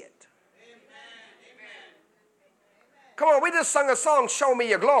see it. Come on, we just sung a song, Show Me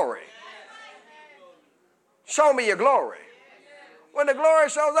Your Glory. Show me your glory. When the glory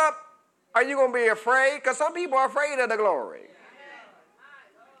shows up, are you going to be afraid? Because some people are afraid of the glory.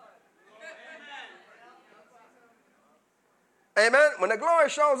 Amen. When the glory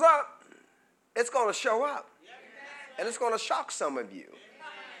shows up, it's going to show up. And it's going to shock some of you.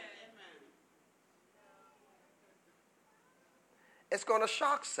 It's going to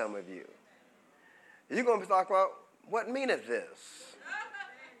shock some of you. You're going to be talking about, what meaneth this?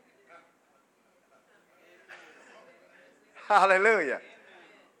 Hallelujah.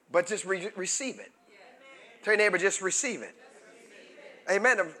 But just receive it. Tell your neighbor, just receive it.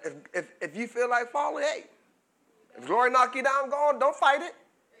 Amen. If you feel like falling, hey, if glory knock you down, go on, don't fight it.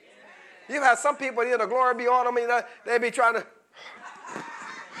 You have some people, the glory be on them, they be trying to,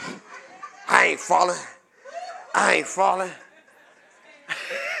 I ain't falling. I ain't falling.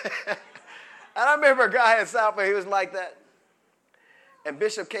 And I remember a guy in Southfield, he was like that. And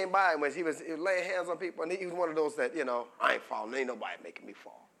Bishop came by and he was laying hands on people, and he was one of those that, I ain't falling. Ain't nobody making me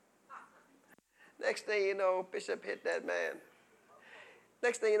fall. Next thing you know, Bishop hit that man.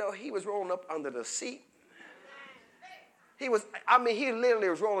 Next thing you know, he was rolling up under the seat. He literally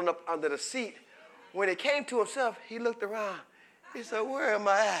was rolling up under the seat. When he came to himself, he looked around. He said, where am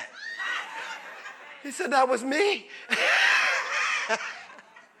I at? He said, that was me.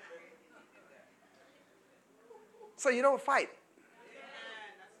 So you don't fight.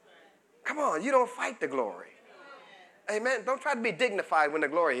 Come on, you don't fight the glory. Amen. Don't try to be dignified when the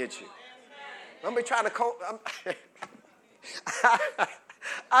glory hits you. Don't be trying to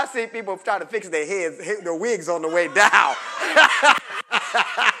I see people trying to fix their heads, their wigs on the way down.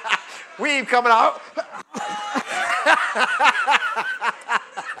 Weave coming out.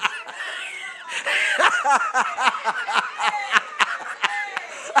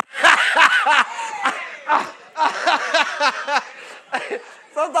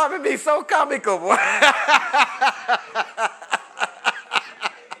 Sometimes it be so comical, boy.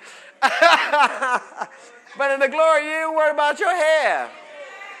 But in the glory, you ain't worried about your hair.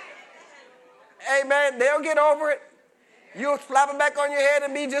 Amen. They'll get over it. You'll slap it back on your head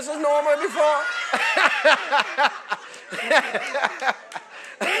and be just as normal as before.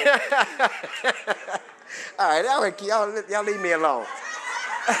 All right, y'all leave me alone.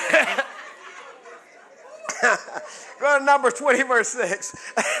 Go to Numbers 20, verse 6.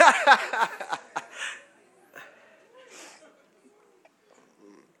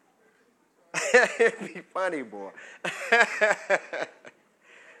 It'd be funny, boy.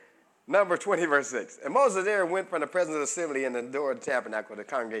 Number 20, verse 6. And Moses and Aaron went from the presence of the assembly in the door of the tabernacle of the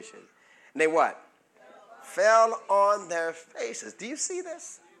congregation. And they what? Fell on their faces. Do you see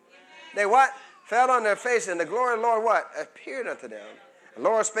this? They what? Fell on their faces, and the glory of the Lord what? Appeared unto them. The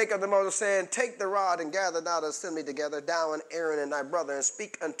Lord spake unto Moses, saying, take the rod and gather thou the assembly together, thou and Aaron and thy brother, and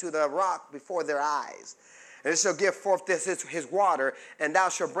speak unto the rock before their eyes. And it shall give forth his water, and thou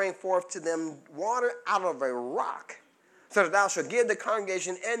shalt bring forth to them water out of a rock, so that thou shalt give the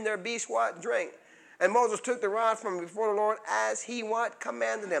congregation and their beasts what? Drink. And Moses took the rod from before the Lord as he what?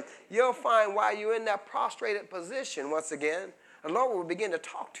 Commanded him. You'll find while you're in that prostrated position, once again, the Lord will begin to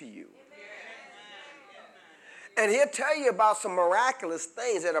talk to you. And he'll tell you about some miraculous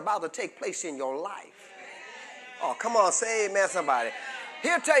things that are about to take place in your life. Oh, come on, say amen, somebody.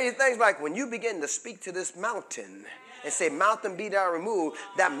 He'll tell you things like when you begin to speak to this mountain and say, mountain be thou removed,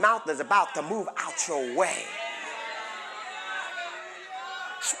 that mountain is about to move out your way.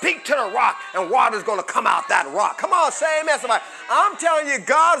 Speak to the rock and water's going to come out that rock. Come on, say amen, somebody. I'm telling you,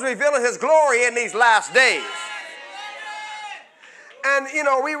 God's revealing his glory in these last days. And, you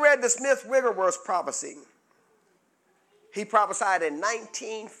know, we read the Smith-Wigglesworth prophecy. He prophesied in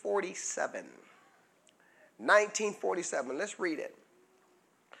 1947. 1947. Let's read it.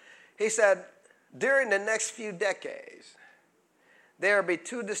 He said, during the next few decades, there will be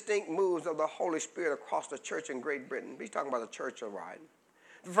two distinct moves of the Holy Spirit across the church in Great Britain. He's talking about the church of Ryan.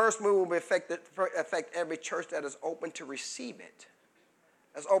 The first move will affect every church that is open to receive it.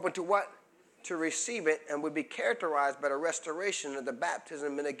 That's open to what? To receive it, and will be characterized by the restoration of the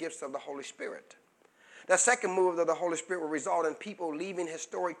baptism and the gifts of the Holy Spirit. The second move of the Holy Spirit will result in people leaving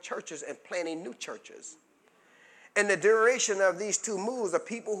historic churches and planting new churches. In the duration of these two moves, the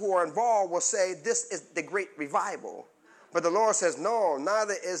people who are involved will say, this is the great revival. But the Lord says, no,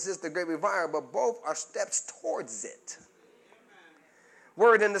 neither is this the great revival, but both are steps towards it.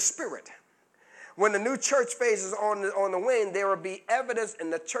 Word in the Spirit. When the new church phase is on the wind, there will be evidence in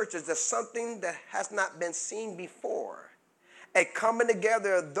the churches of something that has not been seen before. A coming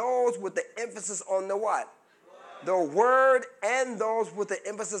together of those with the emphasis on the what? The Word, and those with the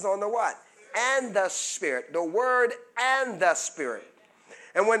emphasis on the what? And the Spirit. The Word and the Spirit.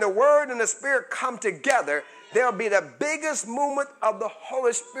 And when the Word and the Spirit come together, there'll be the biggest movement of the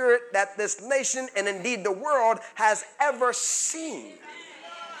Holy Spirit that this nation and indeed the world has ever seen.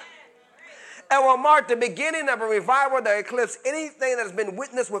 And will mark the beginning of a revival that eclipses anything that has been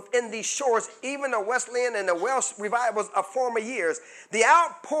witnessed within these shores, even the Wesleyan and the Welsh revivals of former years. The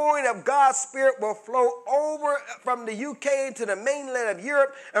outpouring of God's Spirit will flow over from the UK to the mainland of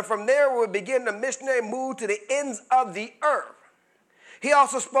Europe, and from there will begin the missionary move to the ends of the earth. He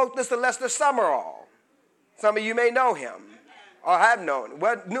also spoke this to Lester Summerall. Some of you may know him, or have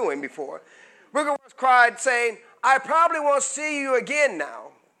knew him before. Wigglesworth cried, saying, I probably won't see you again now.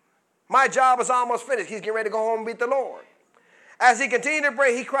 My job is almost finished. He's getting ready to go home and meet the Lord. As he continued to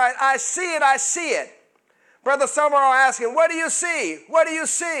pray, he cried, I see it, I see it. Brother Summerall asked him, what do you see? What do you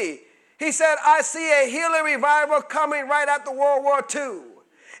see? He said, I see a healing revival coming right after World War II.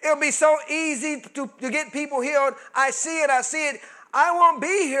 It'll be so easy to get people healed. I see it, I see it. I won't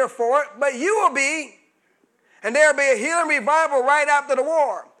be here for it, but you will be. And there'll be a healing revival right after the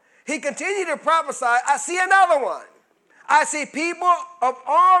war. He continued to prophesy, I see another one. I see people of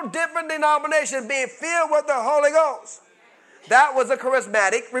all different denominations being filled with the Holy Ghost. That was a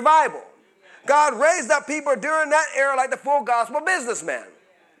charismatic revival. God raised up people during that era like the full gospel businessman.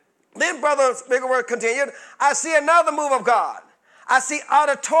 Then Brother Wigglesworth continued, I see another move of God. I see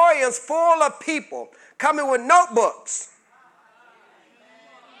auditoriums full of people coming with notebooks.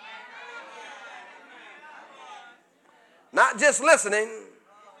 Not just listening,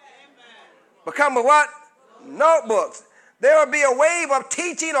 but come with what? Notebooks. There will be a wave of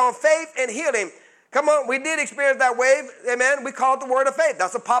teaching on faith and healing. Come on, we did experience that wave. Amen. We called it the word of faith.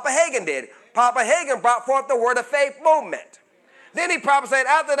 That's what Papa Hagin did. Papa Hagin brought forth the word of faith movement. Then he prophesied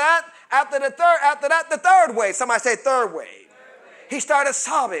the third wave. Somebody say third wave. He started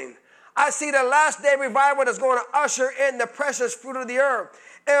sobbing. I see the last day revival that's going to usher in the precious fruit of the earth.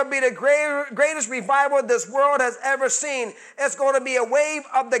 It will be the greatest revival this world has ever seen. It's going to be a wave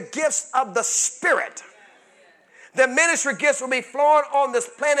of the gifts of the Spirit. The ministry gifts will be flowing on this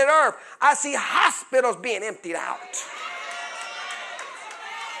planet Earth. I see hospitals being emptied out.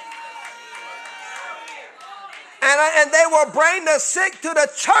 And they will bring the sick to the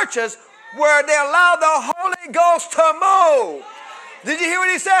churches where they allow the Holy Ghost to move. Did you hear what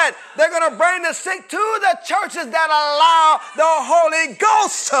he said? They're going to bring the sick to the churches that allow the Holy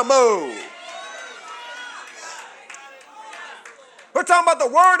Ghost to move. We're talking about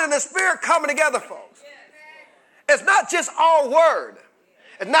the Word and the Spirit coming together, folks. It's not just all Word.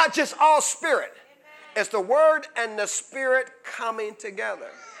 It's not just all Spirit. It's the Word and the Spirit coming together.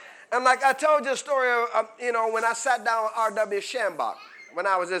 And like I told you a story of, when I sat down with R.W. Shambach, when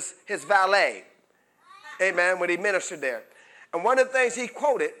I was his valet, amen, when he ministered there. And one of the things he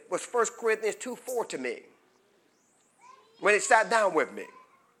quoted was 1 Corinthians 2:4 to me when he sat down with me.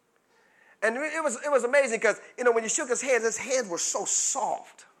 And it was amazing because, when you shook his hands were so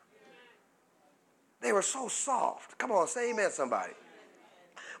soft. They were so soft. Come on, say amen, somebody.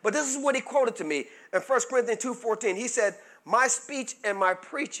 But this is what he quoted to me in 1 Corinthians 2:14. He said, my speech and my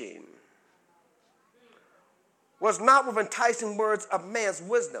preaching was not with enticing words of man's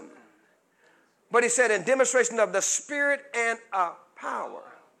wisdom, but he said in demonstration of the Spirit and of power.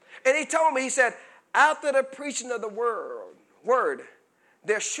 And he told me, he said, after the preaching of the word,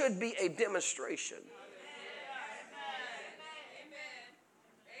 there should be a demonstration.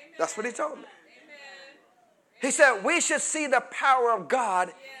 That's what he told me. He said, we should see the power of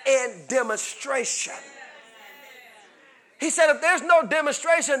God in demonstration. He said, if there's no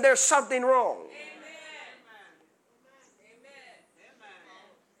demonstration, there's something wrong.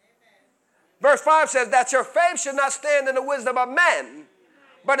 Verse 5 says that your faith should not stand in the wisdom of men,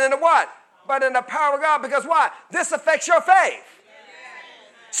 but in the what? But in the power of God. Because why? This affects your faith.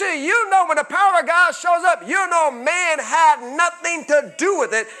 See, when the power of God shows up, man had nothing to do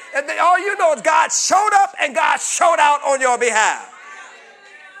with it. And all you know is God showed up and God showed out on your behalf.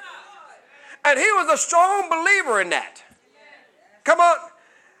 And he was a strong believer in that. Come on.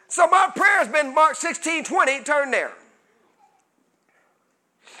 So my prayer has been Mark 16:20. Turn there.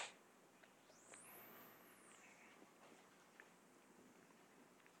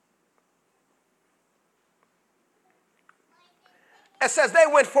 It says they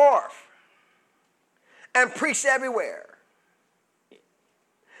went forth and preached everywhere.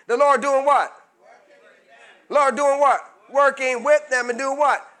 The Lord doing what? Lord doing what? Working with them and doing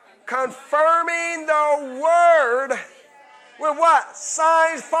what? Confirming the word with what?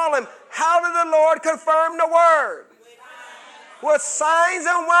 Signs following. How did the Lord confirm the word? With signs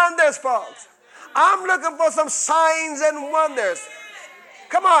and wonders, folks. I'm looking for some signs and wonders.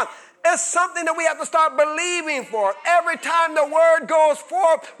 Come on. It's something that we have to start believing for. Every time the word goes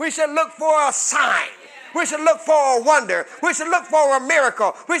forth, we should look for a sign. We should look for a wonder. We should look for a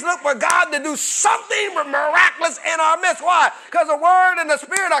miracle. We should look for God to do something miraculous in our midst. Why? Because the word and the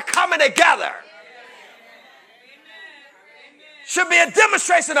Spirit are coming together. Should be a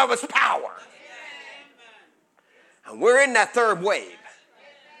demonstration of His power. And we're in that third wave.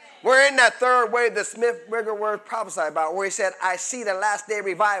 We're in that third wave that Smith-Wigglesworth prophesied about, where he said, I see the last day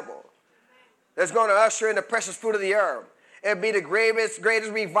revival that's going to usher in the precious fruit of the earth. It'll be the greatest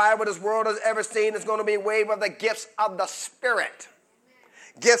revival this world has ever seen. It's going to be a wave of the gifts of the Spirit.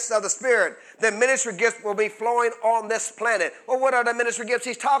 Gifts of the Spirit. The ministry gifts will be flowing on this planet. Well, what are the ministry gifts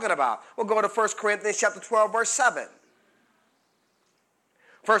he's talking about? We'll go to 1 Corinthians chapter 12, verse 7.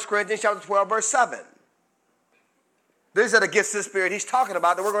 1 Corinthians chapter 12, verse 7. These are the gifts of the Spirit he's talking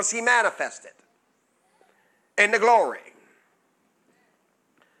about that we're going to see manifested in the glory.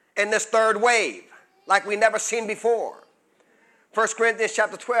 In this third wave, like we never seen before. 1 Corinthians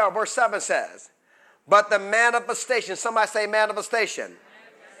chapter 12, verse 7 says, but the manifestation, somebody say manifestation,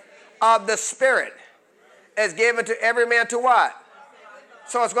 of the Spirit is given to every man to what?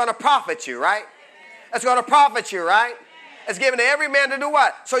 So it's going to profit you, right? It's going to profit you, right? It's given to every man to do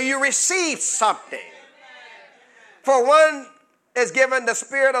what? So you receive something. For one is given the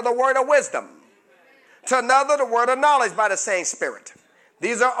spirit of the word of wisdom. To another, the word of knowledge by the same Spirit.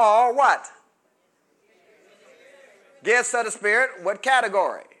 These are all what? Gifts of the Spirit. What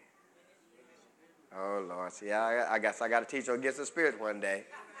category? Oh, Lord. See, I guess I got to teach on gifts of the Spirit one day.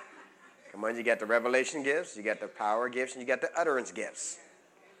 Come on, you got the revelation gifts, you got the power gifts, and you got the utterance gifts.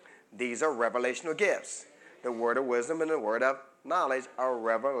 These are revelational gifts. The word of wisdom and the word of knowledge are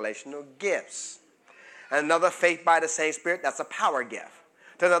revelational gifts. Another, faith by the same Spirit, that's a power gift.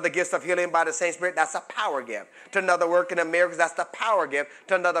 To another, gifts of healing by the same Spirit, that's a power gift. To another, working of miracles, that's the power gift.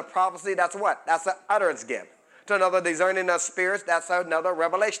 To another, prophecy, that's what? That's an utterance gift. To another, discerning of spirits, that's another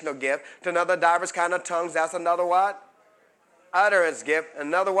revelational gift. To another, diverse kind of tongues, that's another what? Utterance gift.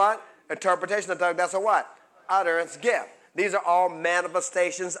 Another what? Interpretation of tongues, that's a what? utterance gift. These are all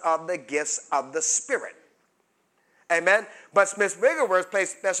manifestations of the gifts of the Spirit. Amen. But Smith Wigglesworth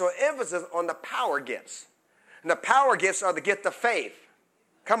placed special emphasis on the power gifts. And the power gifts are the gift of faith.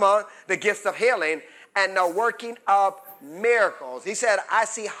 Come on. The gifts of healing and the working of miracles. He said, I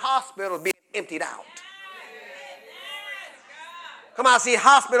see hospitals being emptied out. Come on, I see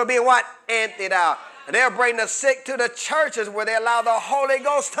hospitals being what? Emptied out. And they'll bring the sick to the churches where they allow the Holy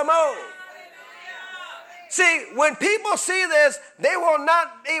Ghost to move. See, when people see this, they will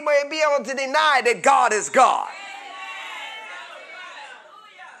not be able to deny that God is God.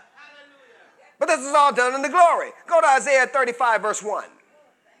 But this is all done in the glory. Go to Isaiah 35, verse 1.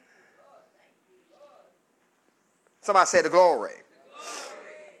 Somebody say the glory.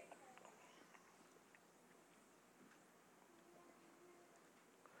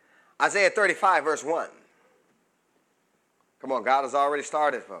 Isaiah 35, verse 1. Come on, God has already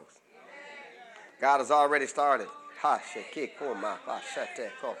started, folks. God has already started.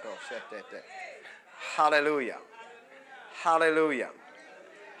 Hallelujah. Hallelujah.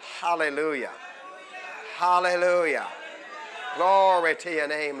 Hallelujah. Hallelujah. Glory to your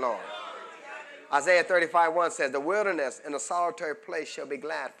name, Lord. Isaiah 35:1 says, the wilderness and the solitary place shall be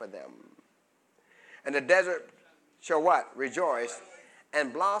glad for them. And the desert shall what? Rejoice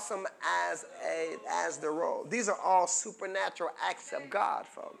and blossom as the rose. These are all supernatural acts of God,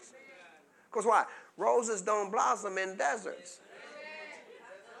 folks. Because why? Roses don't blossom in deserts.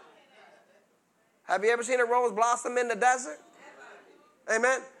 Have you ever seen a rose blossom in the desert?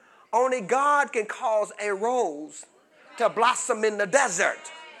 Amen. Only God can cause a rose to blossom in the desert.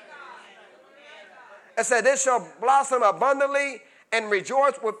 It said, this shall blossom abundantly and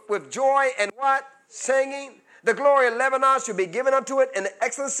rejoice with joy and what? Singing. The glory of Lebanon shall be given unto it, and the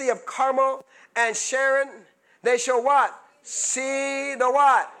excellency of Carmel and Sharon. They shall what? See the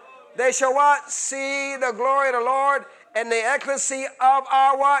what? They shall what? See the glory of the Lord and the excellency of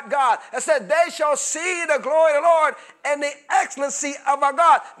our what? God. It said, they shall see the glory of the Lord and the excellency of our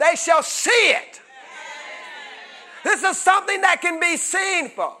God. They shall see it. This is something that can be seen,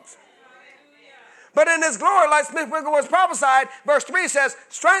 folks. But in his glory, like Smith Wigglesworth prophesied, verse 3 says,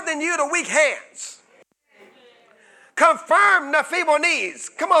 strengthen you the weak hands. Confirm the feeble knees.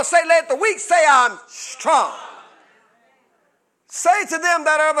 Come on, say, let the weak say, I'm strong. Say to them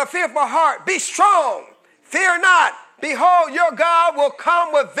that are of a fearful heart, be strong, fear not. Behold, your God will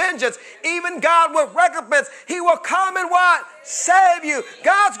come with vengeance, even God with recompense. He will come and what? Save you.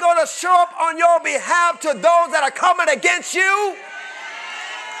 God's going to show up on your behalf to those that are coming against you.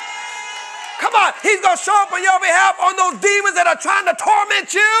 Come on, he's going to show up on your behalf on those demons that are trying to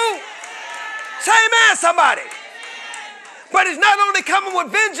torment you. Say amen, somebody. But he's not only coming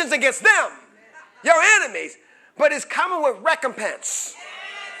with vengeance against them, your enemies, but he's coming with recompense.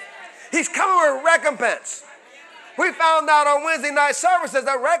 He's coming with recompense. We found out on Wednesday night services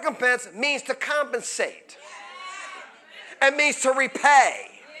that recompense means to compensate. It means to repay.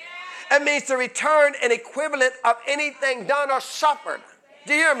 It means to return an equivalent of anything done or suffered.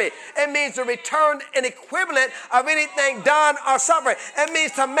 Do you hear me? It means to return an equivalent of anything done or suffered. It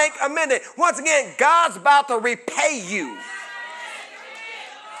means to make amendment. Once again, God's about to repay you.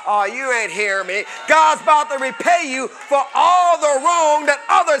 Oh, you ain't hearing me. God's about to repay you for all the wrong that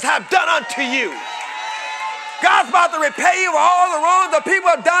others have done unto you. God's about to repay you for all the wrong that people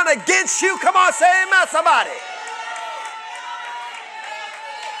have done against you. Come on, say amen, somebody.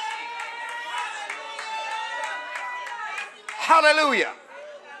 Hallelujah.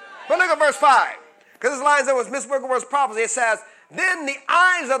 But look at verse 5. Because this lines up with Miss Wigglesworth's prophecy. It says, then the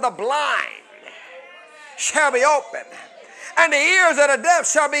eyes of the blind shall be opened, and the ears of the deaf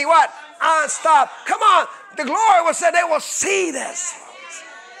shall be what? Unstopped. Come on. The glory will say they will see this.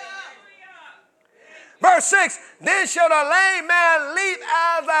 Verse 6, then shall the lame man leap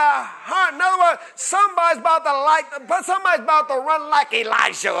as a hart. In other words, somebody's about to run like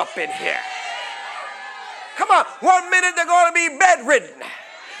Elijah up in here. Come on. 1 minute they're going to be bedridden.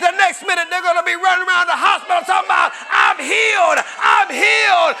 The next minute they're going to be running around the hospital talking about, I'm healed, I'm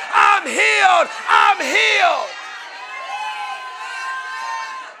healed, I'm healed, I'm healed.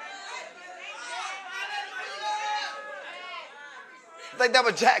 I think that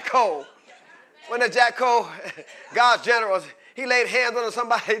was Jack Cole. When the Jack Cole, God's generals, he laid hands on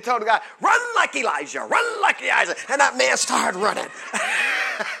somebody. He told the guy, run like Elijah, run like Elijah. And that man started running.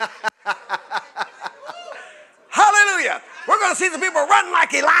 Hallelujah. We're going to see some people run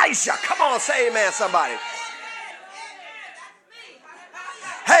like Elijah. Come on, say amen, somebody.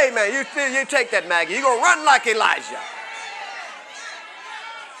 Hey, man, you take that, Maggie. You're going to run like Elijah.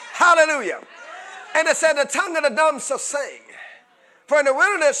 Hallelujah. And it said, the tongue of the dumb shall sing. For in the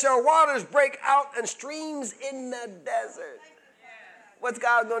wilderness shall waters break out and streams in the desert. What's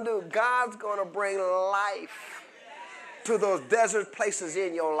God going to do? God's going to bring life to those desert places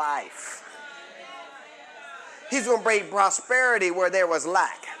in your life. He's going to bring prosperity where there was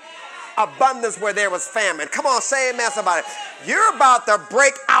lack. Abundance where there was famine. Come on, say amen, somebody. You're about to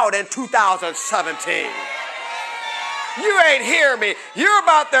break out in 2017. You ain't hear me. You're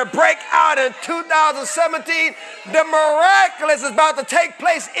about to break out in 2017. The miraculous is about to take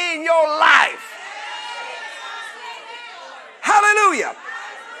place in your life. Hallelujah.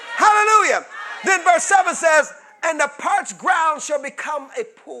 Hallelujah. Then verse 7 says, and the parched ground shall become a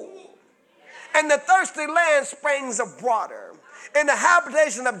pool, and the thirsty land springs of water. In the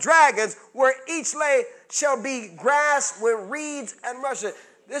habitation of dragons, where each lay shall be grass with reeds and rushes.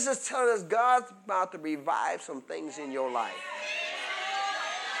 This is telling us God's about to revive some things in your life.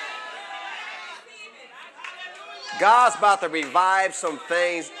 God's about to revive some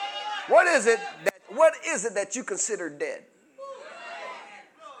things. What is it that you consider dead?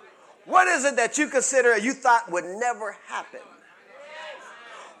 What is it that you consider you thought would never happen?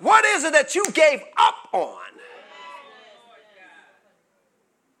 What is it that you gave up on?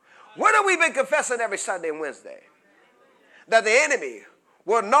 What have we been confessing every Sunday and Wednesday? That the enemy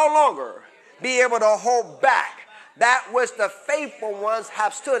will no longer be able to hold back that which the faithful ones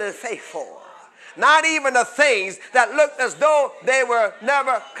have stood in faith for. Not even the things that looked as though they were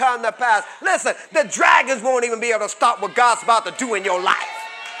never come to pass. Listen, the dragons won't even be able to stop what God's about to do in your life.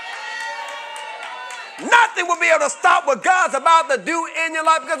 Nothing will be able to stop what God's about to do in your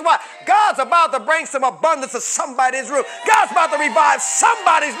life. Because what? God's about to bring some abundance to somebody in this room. God's about to revive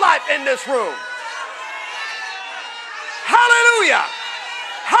somebody's life in this room. Hallelujah.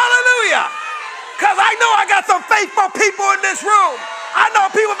 Hallelujah. Because I know I got some faithful people in this room. I know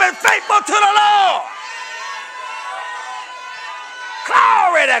people have been faithful to the Lord.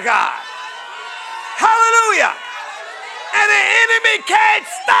 Glory to God. Hallelujah. And the enemy can't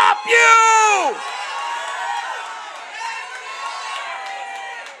stop you.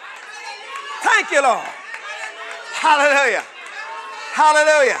 Thank you, Lord. Hallelujah.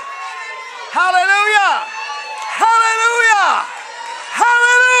 Hallelujah. Hallelujah. Hallelujah.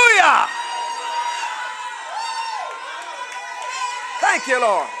 Hallelujah. Thank you,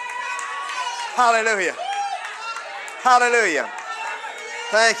 Lord. Hallelujah. Hallelujah.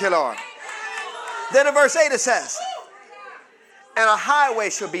 Thank you, Lord. Then in verse 8 it says, and a highway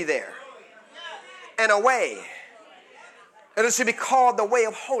shall be there, and a way, and it shall be called the way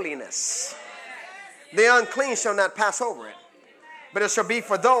of holiness. The unclean shall not pass over it, but it shall be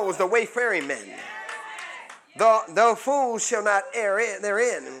for those, the wayfaring men. The fools shall not err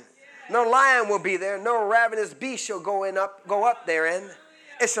therein. No lion will be there, no ravenous beast shall go up therein.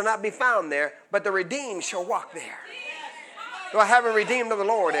 It shall not be found there, but the redeemed shall walk there. Do I have a redeemed of the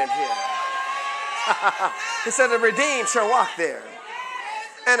Lord in here? He said the redeemed shall walk there.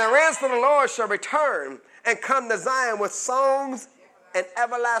 And the ransom of the Lord shall return and come to Zion with songs and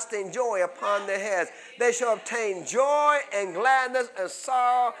everlasting joy upon their heads. They shall obtain joy and gladness, and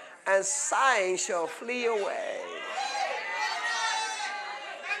sorrow and sighing shall flee away.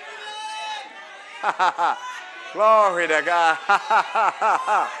 Glory to God.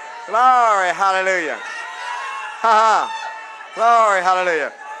 Glory, hallelujah. Glory,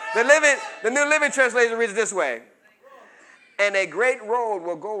 hallelujah. The New Living Translation reads it this way. And a great road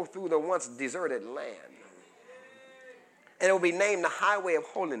will go through the once deserted land. And it will be named the highway of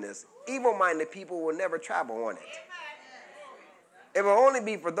holiness. Evil-minded people will never travel on it. It will only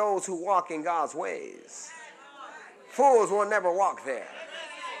be for those who walk in God's ways. Fools will never walk there.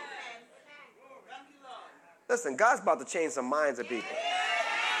 Listen, God's about to change some minds of people.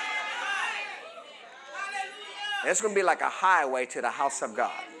 And it's going to be like a highway to the house of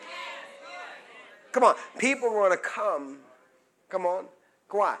God. Come on. People are going to come. Come on.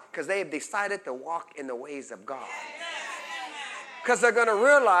 Go on. Because they have decided to walk in the ways of God. Because they're going to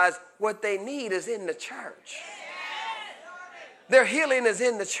realize what they need is in the church. Their healing is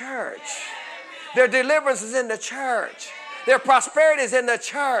in the church. Their deliverance is in the church. Their prosperity is in the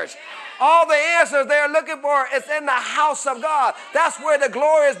church. All the answers they're looking for is in the house of God. That's where the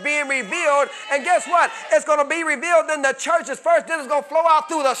glory is being revealed. And guess what? It's going to be revealed in the churches first. Then it's going to flow out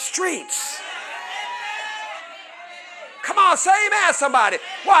through the streets. Come on, say amen, somebody.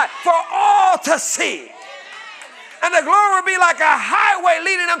 Why? For all to see. And the glory will be like a highway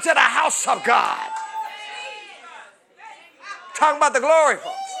leading them to the house of God. Talking about the glory,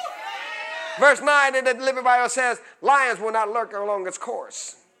 folks. Verse 9 in the Living Bible says, lions will not lurk along its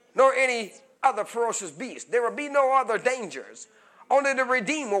course, nor any other ferocious beast. There will be no other dangers. Only the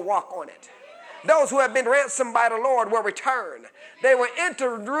redeemed will walk on it. Those who have been ransomed by the Lord will return. They will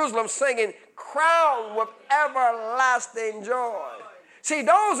enter Jerusalem singing, crowned with everlasting joy. See,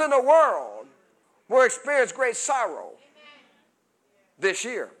 those in the world will experience great sorrow this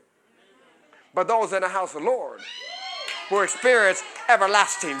year. But those in the house of the Lord will experience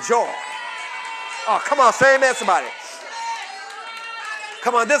everlasting joy. Oh, come on, say amen, somebody.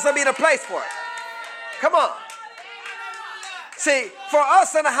 Come on, this will be the place for it. Come on. See, for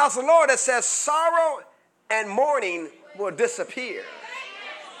us in the house of the Lord, it says sorrow and mourning will disappear.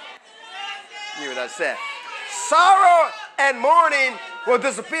 You hear what I said? Sorrow and mourning will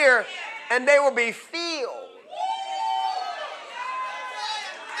disappear, and they will be filled.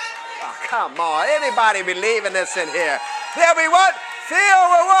 Oh, come on. Anybody believing this in here? They'll be what? Filled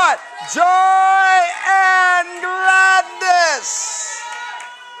with what? Joy and gladness.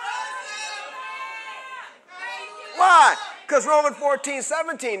 Why? Because Romans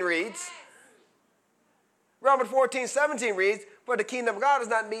 14:17 reads, for the kingdom of God is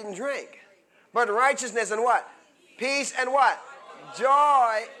not meat and drink, but righteousness and what? Peace and what?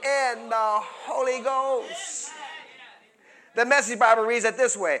 Joy in the Holy Ghost. The Message Bible reads it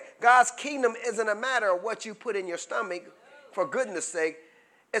this way. God's kingdom isn't a matter of what you put in your stomach, for goodness sake.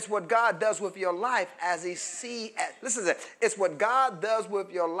 It's what God does with your life as he sees. Listen to this. It's what God does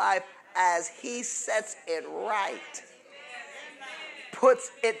with your life as he sets it right, puts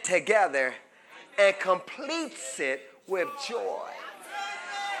it together, and completes it with joy.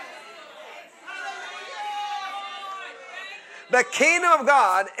 The kingdom of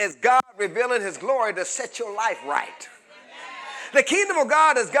God is God revealing his glory to set your life right. The kingdom of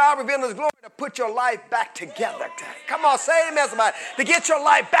God is God revealing his glory to put your life back together. Come on, say amen, somebody. To get your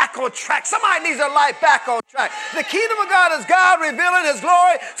life back on track. Somebody needs their life back on track. The kingdom of God is God revealing his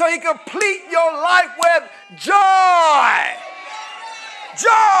glory so he can complete your life with joy.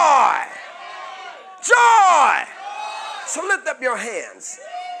 Joy. Joy. So lift up your hands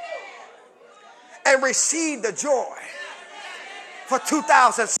and receive the joy for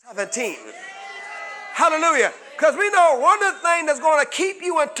 2017. Hallelujah. Because we know one of the things that's going to keep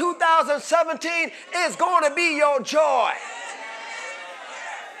you in 2017 is going to be your joy.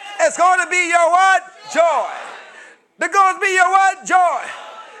 It's going to be your what? Joy. They're going to be your what? Joy.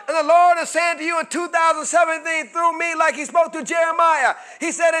 And the Lord is saying to you in 2017 through me like he spoke to Jeremiah.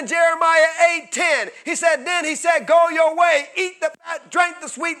 He said in Jeremiah 8:10, he said, go your way, eat the fat, drink the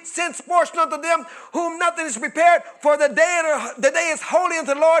sweet, send portion unto them whom nothing is prepared, for the day is holy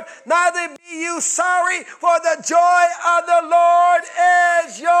unto the Lord. Neither be you sorry, for the joy of the Lord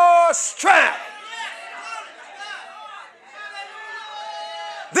is your strength.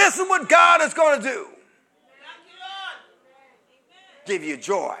 This is what God is going to do. Give you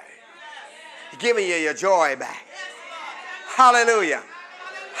joy. Giving you your joy back. Hallelujah.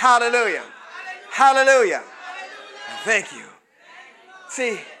 Hallelujah. Hallelujah. Thank you.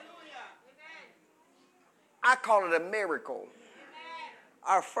 See, I call it a miracle.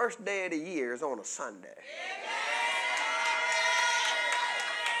 Our first day of the year is on a Sunday.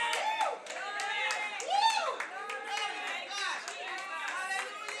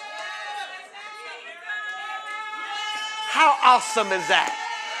 How awesome is that?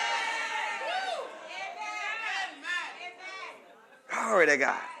 Glory to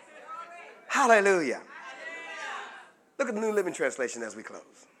God. Hallelujah. Look at the New Living Translation as we close.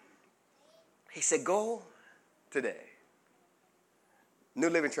 He said, go today. New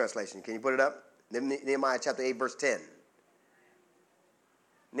Living Translation. Can you put it up? Nehemiah chapter 8, verse 10.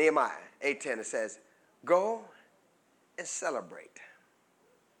 Nehemiah 8:10, it says, go and celebrate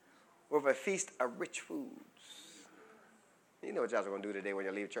with a feast of rich foods. You know what y'all are going to do today when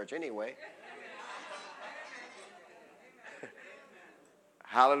you leave church anyway.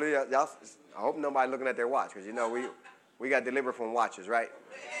 Hallelujah. Y'all, I hope nobody's looking at their watch, because you know we got delivered from watches, right?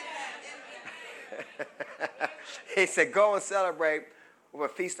 He said, go and celebrate with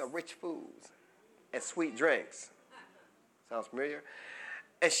a feast of rich foods and sweet drinks. Sounds familiar?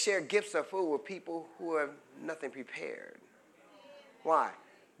 And share gifts of food with people who have nothing prepared. Why?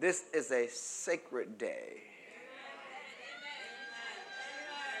 This is a sacred day.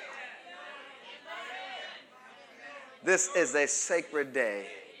 This is a sacred day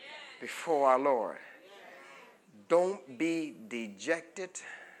before our Lord. Don't be dejected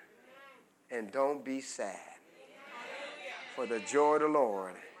and don't be sad. For the joy of the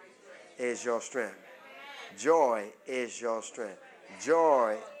Lord is your strength. Joy is your strength.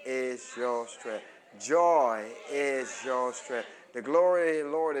 Joy is your strength. Joy is your strength. The glory of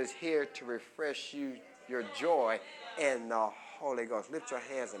the Lord is here to refresh you, your joy in the Holy Ghost. Lift your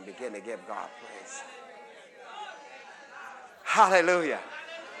hands and begin to give God praise. Hallelujah.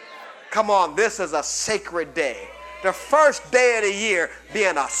 Come on, this is a sacred day. The first day of the year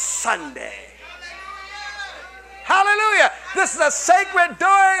being a Sunday. Hallelujah. This is a sacred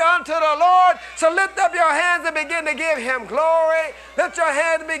day unto the Lord. So lift up your hands and begin to give him glory. Lift your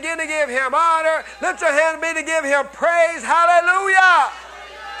hands and begin to give him honor. Lift your hands and begin to give him praise. Hallelujah.